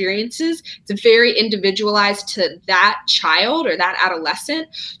these experiences, it's very individualized to that child or that adolescent.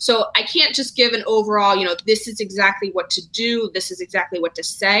 So I can't just give an overall, this is exactly what to do, this is exactly what to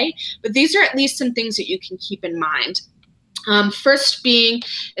say, but these are at least some things that you can keep in mind. First being,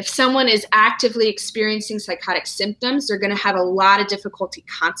 if someone is actively experiencing psychotic symptoms, they're going to have a lot of difficulty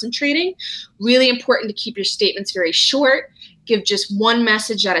concentrating. Really important to keep your statements very short. Give just one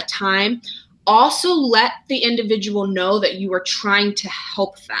message at a time. Also, let the individual know that you are trying to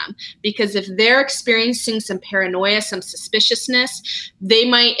help them, because if they're experiencing some paranoia, some suspiciousness, they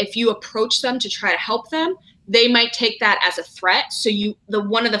might, if you approach them to try to help them, they might take that as a threat. So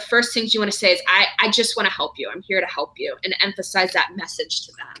one of the first things you want to say is, I just want to help you. I'm here to help you, and emphasize that message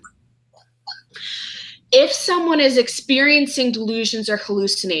to them. If someone is experiencing delusions or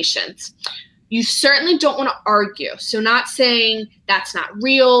hallucinations, you certainly don't want to argue. So not saying that's not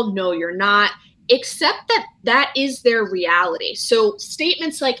real, no, you're not, accept that that is their reality. So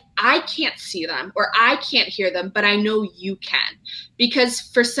statements like, I can't see them or I can't hear them, but I know you can. Because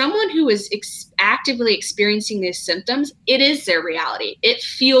for someone who is actively experiencing these symptoms, it is their reality. It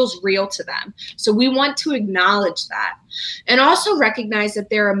feels real to them. So we want to acknowledge that. And also recognize that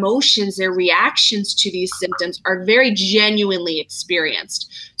their emotions, their reactions to these symptoms are very genuinely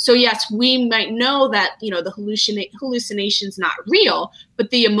experienced. So yes, we might know that, the hallucination's not real,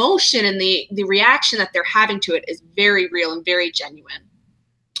 but the emotion and the reaction that they're having to it is very real and very genuine.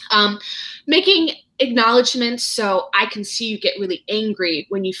 Making acknowledgments, so I can see you get really angry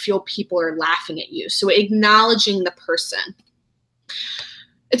when you feel people are laughing at you. So acknowledging the person.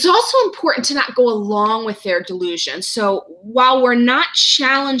 It's also important to not go along with their delusion. So while we're not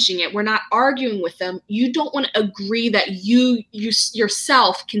challenging it, we're not arguing with them, you don't want to agree that you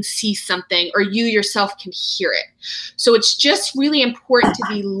yourself can see something or you yourself can hear it. So it's just really important to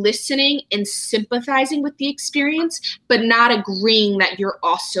be listening and sympathizing with the experience, but not agreeing that you're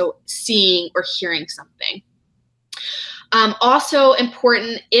also seeing or hearing something. Also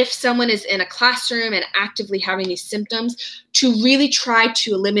important, if someone is in a classroom and actively having these symptoms, to really try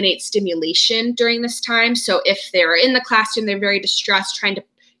to eliminate stimulation during this time. So if they're in the classroom, they're very distressed, trying to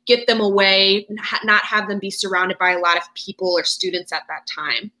get them away, not have them be surrounded by a lot of people or students at that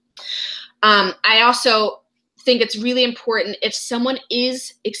time. I also think it's really important, if someone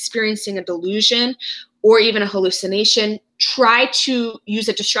is experiencing a delusion or even a hallucination, try to use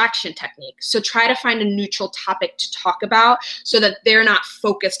a distraction technique. So try to find a neutral topic to talk about so that they're not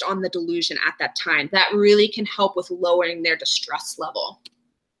focused on the delusion at that time. That really can help with lowering their distress level.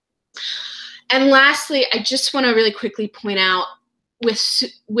 And lastly, I just want to really quickly point out,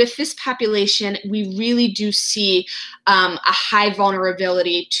 with this population, we really do see a high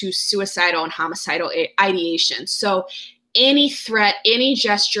vulnerability to suicidal and homicidal ideation. So any threat, any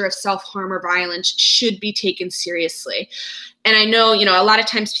gesture of self-harm or violence should be taken seriously. And I know, a lot of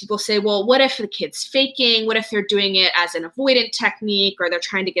times people say, well, what if the kid's faking? What if they're doing it as an avoidant technique or they're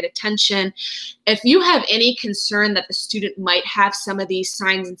trying to get attention? If you have any concern that the student might have some of these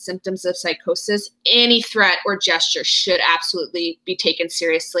signs and symptoms of psychosis, any threat or gesture should absolutely be taken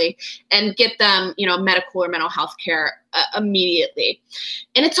seriously and get them, medical or mental health care immediately.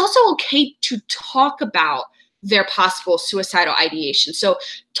 And it's also okay to talk about their possible suicidal ideation. So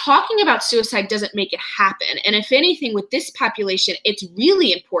talking about suicide doesn't make it happen. And if anything, with this population, it's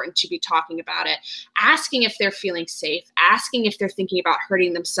really important to be talking about it, asking if they're feeling safe, asking if they're thinking about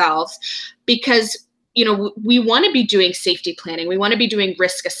hurting themselves, because, we want to be doing safety planning. We want to be doing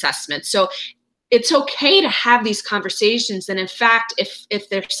risk assessment. So it's okay to have these conversations. And in fact, if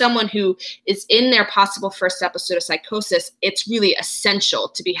there's someone who is in their possible first episode of psychosis, it's really essential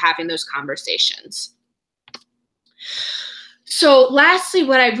to be having those conversations. So lastly,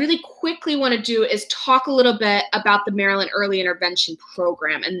 what I really quickly want to do is talk a little bit about the Maryland Early Intervention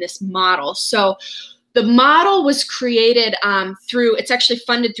Program and this model. So the model was created it's actually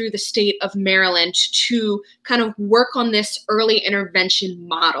funded through the state of Maryland to kind of work on this early intervention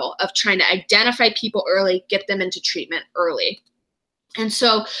model of trying to identify people early, get them into treatment early. And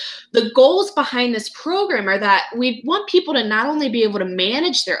so the goals behind this program are that we want people to not only be able to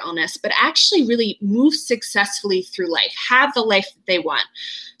manage their illness, but actually really move successfully through life, have the life that they want.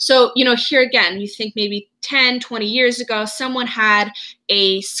 So, here again, you think maybe 10, 20 years ago, someone had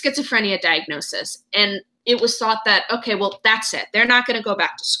a schizophrenia diagnosis, and it was thought that, okay, well, that's it. They're not going to go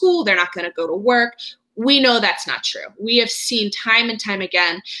back to school. They're not going to go to work. We know that's not true. We have seen time and time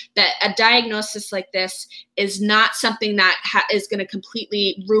again that a diagnosis like this is not something that is going to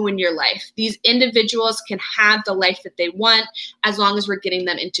completely ruin your life. These individuals can have the life that they want as long as we're getting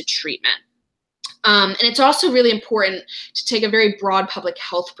them into treatment. And it's also really important to take a very broad public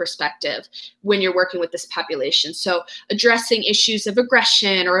health perspective when you're working with this population. So addressing issues of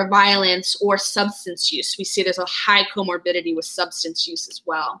aggression or violence or substance use. We see there's a high comorbidity with substance use as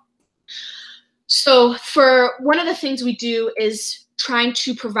well. So for one of the things we do is trying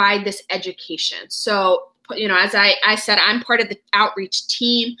to provide this education. So, you know, as I said, I'm part of the outreach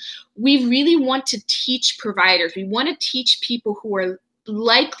team. We really want to teach providers. We want to teach people who are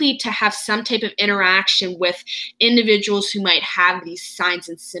likely to have some type of interaction with individuals who might have these signs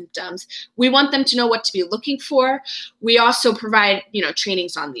and symptoms. We want them to know what to be looking for. We also provide, you know,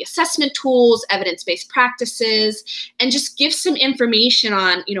 trainings on the assessment tools, evidence-based practices, and just give some information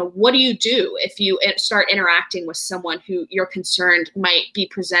on, you know, what do you do if you start interacting with someone who you're concerned might be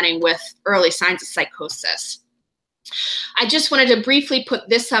presenting with early signs of psychosis. I just wanted to briefly put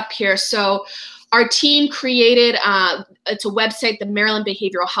this up here. So our team created, it's a website, the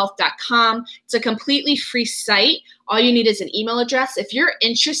marylandbehavioralhealth.com. It's a completely free site. All you need is an email address. If you're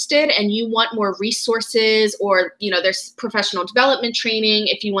interested and you want more resources, or, you know, there's professional development training,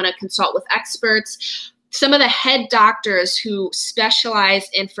 if you want to consult with experts, some of the head doctors who specialize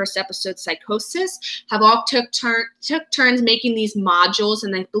in first episode psychosis have all took turns making these modules,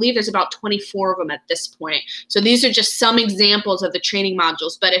 and I believe there's about 24 of them at this point. So these are just some examples of the training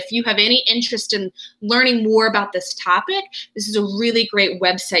modules. But if you have any interest in learning more about this topic, this is a really great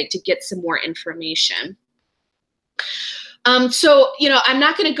website to get some more information. So, you know, I'm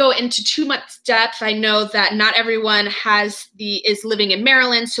not going to go into too much depth. I know that not everyone is living in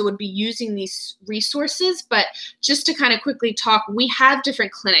Maryland, so would be using these resources. But just to kind of quickly talk, we have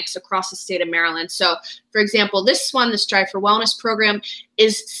different clinics across the state of Maryland. So, for example, this one, the Strive for Wellness program,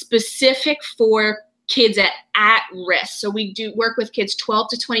 is specific for kids at risk. So we do work with kids 12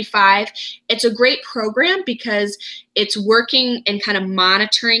 to 25. It's a great program because it's working and kind of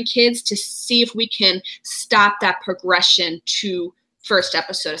monitoring kids to see if we can stop that progression to first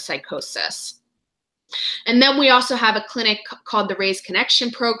episode of psychosis. And then we also have a clinic called the Raise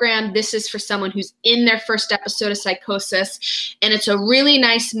Connection program. This is for someone who's in their first episode of psychosis. And it's a really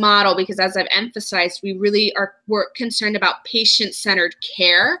nice model because, as I've emphasized, we're concerned about patient-centered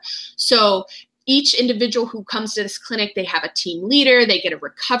care. So each individual who comes to this clinic, they have a team leader, they get a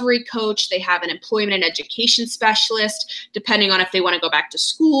recovery coach, they have an employment and education specialist, depending on if they want to go back to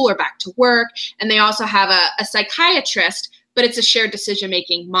school or back to work. And they also have a psychiatrist, but it's a shared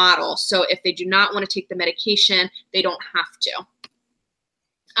decision-making model. So if they do not want to take the medication, they don't have to.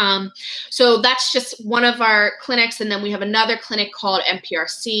 So that's just one of our clinics. And then we have another clinic called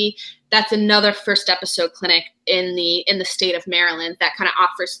MPRC. That's another first episode clinic in the state of Maryland that kind of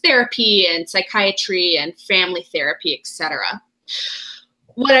offers therapy and psychiatry and family therapy, etc.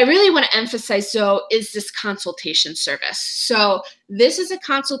 What I really want to emphasize, though, is this consultation service. So this is a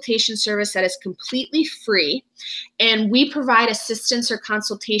consultation service that is completely free, and we provide assistance or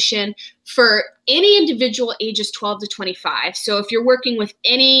consultation for any individual ages 12 to 25. So if you're working with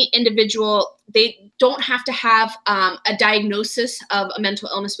any individual, they don't have to have a diagnosis of a mental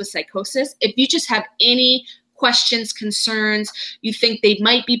illness with psychosis. If you just have any questions, concerns, you think they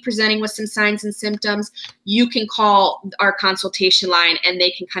might be presenting with some signs and symptoms, you can call our consultation line and they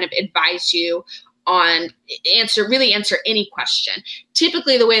can kind of advise you on answer any question.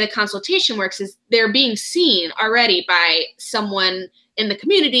 Typically, the way the consultation works is they're being seen already by someone in the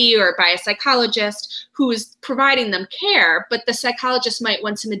community or by a psychologist who is providing them care, but the psychologist might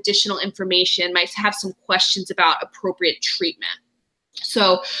want some additional information, might have some questions about appropriate treatment.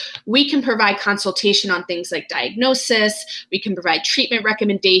 So we can provide consultation on things like diagnosis, we can provide treatment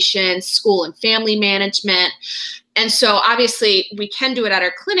recommendations, school and family management. And so obviously we can do it at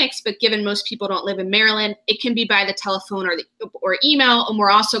our clinics, but given most people don't live in Maryland, it can be by the telephone or email. And we're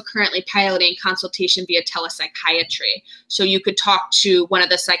also currently piloting consultation via telepsychiatry. So you could talk to one of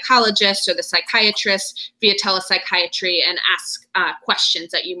the psychologists or the psychiatrists via telepsychiatry and ask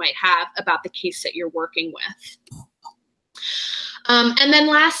questions that you might have about the case that you're working with. And then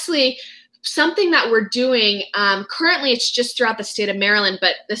lastly, something that we're doing, currently it's just throughout the state of Maryland,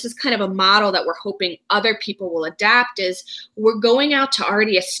 but this is kind of a model that we're hoping other people will adapt, is we're going out to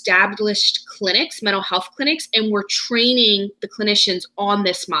already established clinics, mental health clinics, and we're training the clinicians on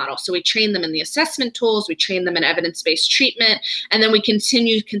this model. So we train them in the assessment tools, we train them in evidence-based treatment, and then we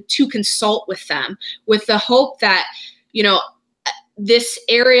continue to consult with them with the hope that, you know, this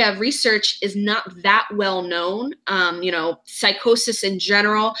area of research is not that well known. Psychosis in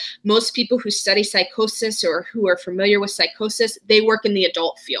general, most people who study psychosis or who are familiar with psychosis, they work in the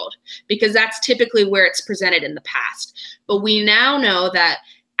adult field because that's typically where it's presented in the past. But we now know that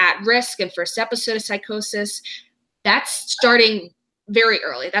at risk and first episode of psychosis, that's starting very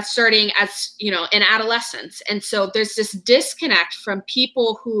early. That's starting as, you know, in adolescence. And so there's this disconnect from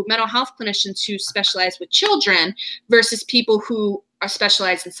people who, mental health clinicians who specialize with children versus people who are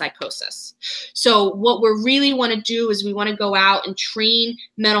specialized in psychosis. So what we really want to do is we want to go out and train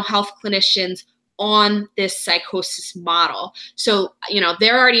mental health clinicians on this psychosis model. So, you know,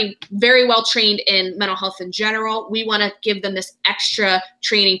 they're already very well trained in mental health in general. We want to give them this extra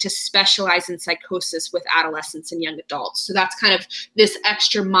training to specialize in psychosis with adolescents and young adults. So that's kind of this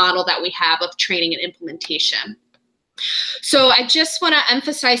extra model that we have of training and implementation. So I just want to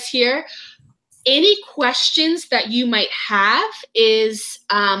emphasize here, any questions that you might have is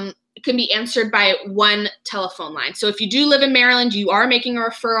can be answered by one telephone line. So if you do live in Maryland, you are making a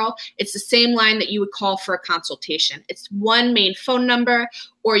referral, it's the same line that you would call for a consultation. It's one main phone number,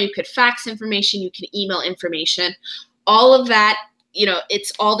 or you could fax information, you can email information. All of that, you know,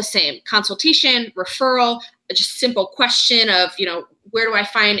 it's all the same. Consultation, referral, just simple question of, you know, where do I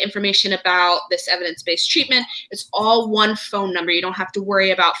find information about this evidence-based treatment? It's all one phone number. You don't have to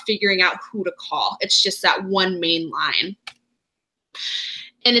worry about figuring out who to call. It's just that one main line.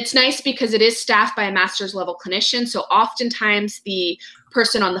 And it's nice because it is staffed by a master's level clinician. So oftentimes the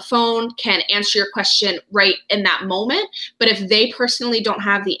person on the phone can answer your question right in that moment. But if they personally don't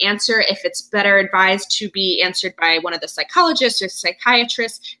have the answer, if it's better advised to be answered by one of the psychologists or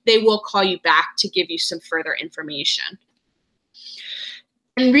psychiatrists, they will call you back to give you some further information.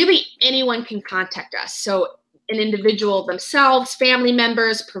 And really anyone can contact us. So an individual themselves, family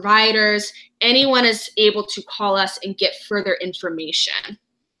members, providers, anyone is able to call us and get further information.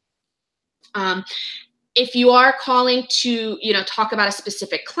 If you are calling to, you know, talk about a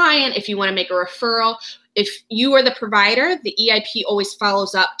specific client, if you want to make a referral, if you are the provider, the EIP always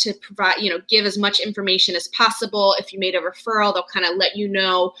follows up to provide, you know, give as much information as possible. If you made a referral, they'll kind of let you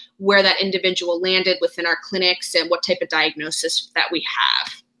know where that individual landed within our clinics and what type of diagnosis that we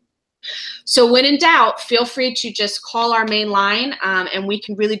have. So when in doubt, feel free to just call our main line and we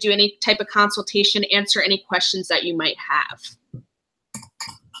can really do any type of consultation, answer any questions that you might have.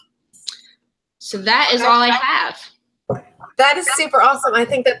 So that is all I have. That is super awesome. I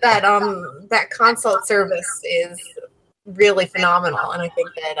think that that consult service is really phenomenal, and I think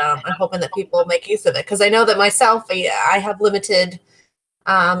that I'm hoping that people make use of it, because I know that myself, I have limited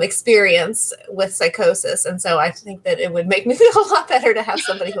experience with psychosis, and so I think that it would make me feel a lot better to have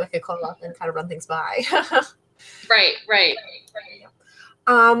somebody who I could call up and kind of run things by. Right.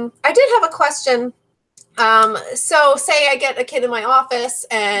 I did have a question. So say I get a kid in my office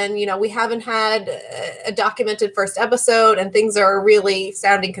and, you know, we haven't had a documented first episode and things are really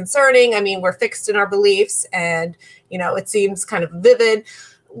sounding concerning. I mean, we're fixed in our beliefs and, you know, it seems kind of vivid.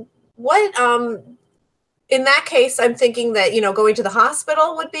 What, in that case, I'm thinking that, you know, going to the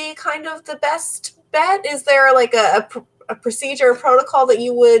hospital would be kind of the best bet. Is there like a procedure or protocol that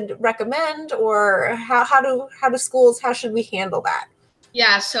you would recommend, or how do schools, how should we handle that?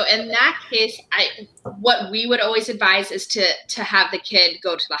 Yeah, so in that case, what we would always advise is to have the kid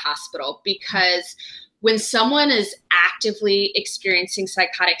go to the hospital, because when someone is actively experiencing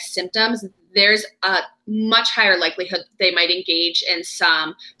psychotic symptoms, there's a much higher likelihood they might engage in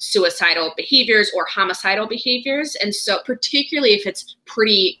some suicidal behaviors or homicidal behaviors. And so particularly if it's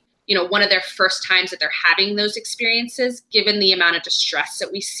pretty, you know, one of their first times that they're having those experiences, given the amount of distress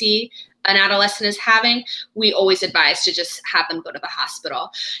that we see an adolescent is having, we always advise to just have them go to the hospital.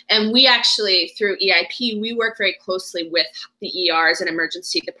 And we actually, through EIP, we work very closely with the ERs and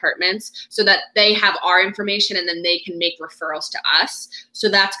emergency departments so that they have our information and then they can make referrals to us. So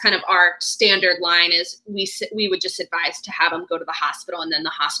that's kind of our standard line, is we would just advise to have them go to the hospital, and then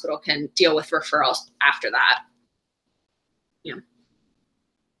the hospital can deal with referrals after that. Yeah.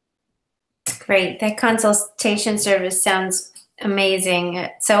 Great. That consultation service sounds amazing.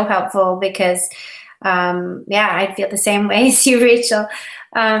 It's so helpful because, yeah, I feel the same way as you, Rachel.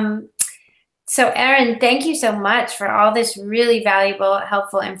 So Eryn, thank you so much for all this really valuable,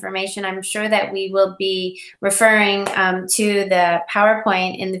 helpful information. I'm sure that we will be referring to the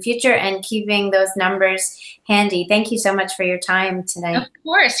PowerPoint in the future and keeping those numbers handy. Thank you so much for your time tonight. Of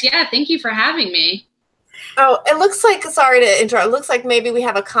course. Yeah. Thank you for having me. Oh, it looks like, sorry to interrupt, it looks like maybe we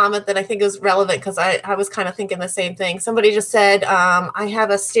have a comment that I think is relevant, because I was kind of thinking the same thing. Somebody just said, I have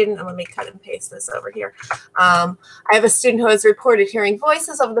a student, let me cut and paste this over here. I have a student who has reported hearing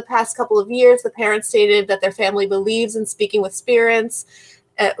voices over the past couple of years. The parents stated that their family believes in speaking with spirits,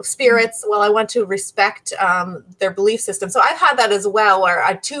 spirits. Well, I want to respect their belief system. So I've had that as well,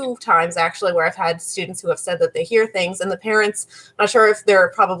 where 2 times actually, where I've had students who have said that they hear things, and the parents, not sure if they're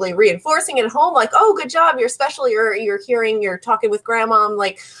probably reinforcing it at home, like, oh, good job, you're special, you're hearing, you're talking with grandma,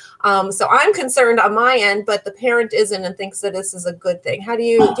 like, so I'm concerned on my end, but the parent isn't and thinks that this is a good thing. Do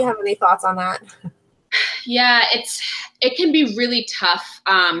you have any thoughts on that? Yeah, it can be really tough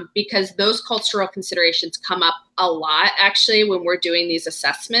because those cultural considerations come up a lot actually when we're doing these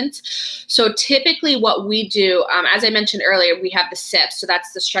assessments. So typically what we do, as I mentioned earlier, we have the SIP, so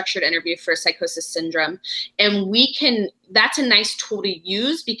that's the structured interview for psychosis syndrome. And that's a nice tool to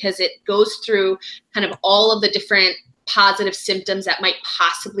use because it goes through kind of all of the different positive symptoms that might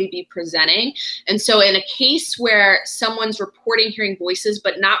possibly be presenting. And so in a case where someone's reporting hearing voices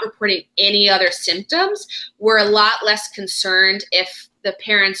but not reporting any other symptoms, we're a lot less concerned if the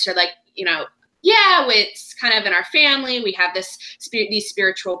parents are like, yeah, it's kind of in our family, we have these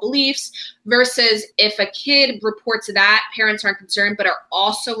spiritual beliefs, versus if a kid reports that, parents aren't concerned but are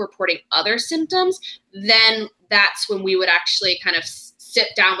also reporting other symptoms, then that's when we would actually kind of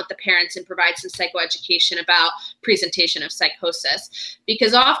sit down with the parents and provide some psychoeducation about presentation of psychosis.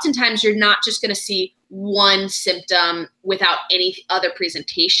 Because oftentimes you're not just going to see one symptom without any other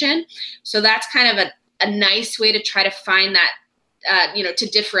presentation. So that's kind of a nice way to try to find that, to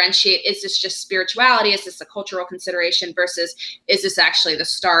differentiate, is this just spirituality? Is this a cultural consideration versus is this actually the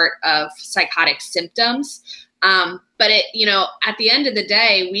start of psychotic symptoms? But at the end of the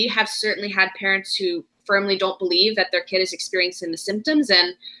day, we have certainly had parents who firmly don't believe that their kid is experiencing the symptoms,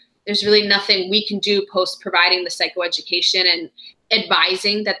 and there's really nothing we can do post providing the psychoeducation and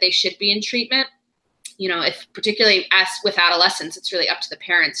advising that they should be in treatment. If particularly as with adolescents, it's really up to the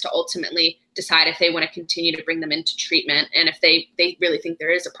parents to ultimately decide if they want to continue to bring them into treatment and if they really think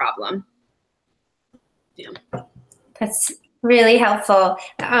there is a problem. Yeah. That's really helpful.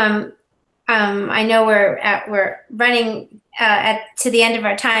 I know we're running to the end of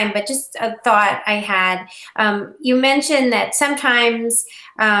our time, but just a thought I had. You mentioned that sometimes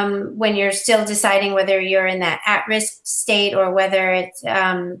when you're still deciding whether you're in that at-risk state or whether it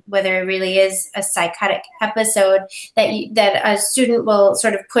really is a psychotic episode, that a student will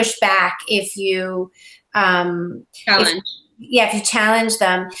sort of push back if you challenge. If you challenge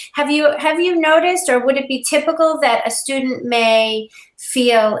them. Have you noticed, or would it be typical that a student may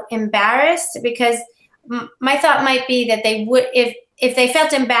feel embarrassed? Because my thought might be that they would, if they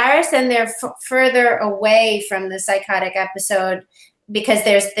felt embarrassed, then they're further away from the psychotic episode because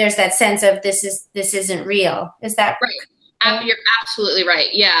there's that sense of this isn't real. Is that right? You're absolutely right.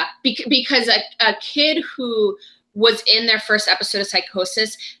 Yeah, because a kid who was in their first episode of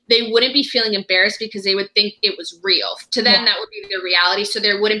psychosis, they wouldn't be feeling embarrassed because they would think it was real. To them, that would be their reality. So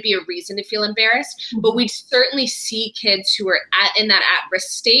there wouldn't be a reason to feel embarrassed. Mm-hmm. But we certainly see kids who are in that at-risk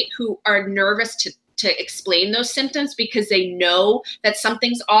state who are nervous to explain those symptoms because they know that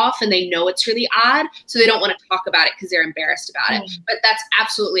something's off and they know it's really odd. So they don't want to talk about it because they're embarrassed about it. But that's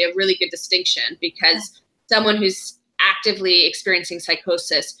absolutely a really good distinction, because someone who's actively experiencing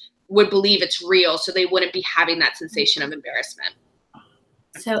psychosis would believe it's real, so they wouldn't be having that sensation of embarrassment.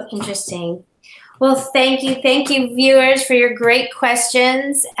 So interesting. Well, thank you, viewers, for your great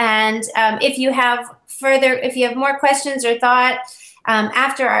questions. And if you have more questions or thoughts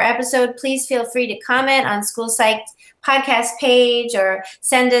after our episode, please feel free to comment on School Psych podcast page or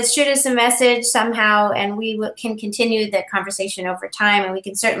shoot us a message somehow, and we can continue the conversation over time, and we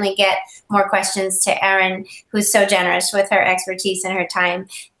can certainly get more questions to Eryn, who's so generous with her expertise and her time.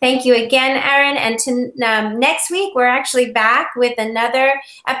 Thank you again, Eryn. And next week, we're actually back with another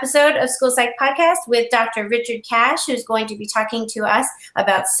episode of School Psych Podcast with Dr. Richard Cash, who's going to be talking to us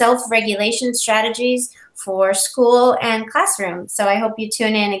about self-regulation strategies for school and classroom. So I hope you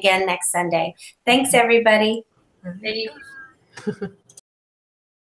tune in again next Sunday. Thanks, everybody. Thank you.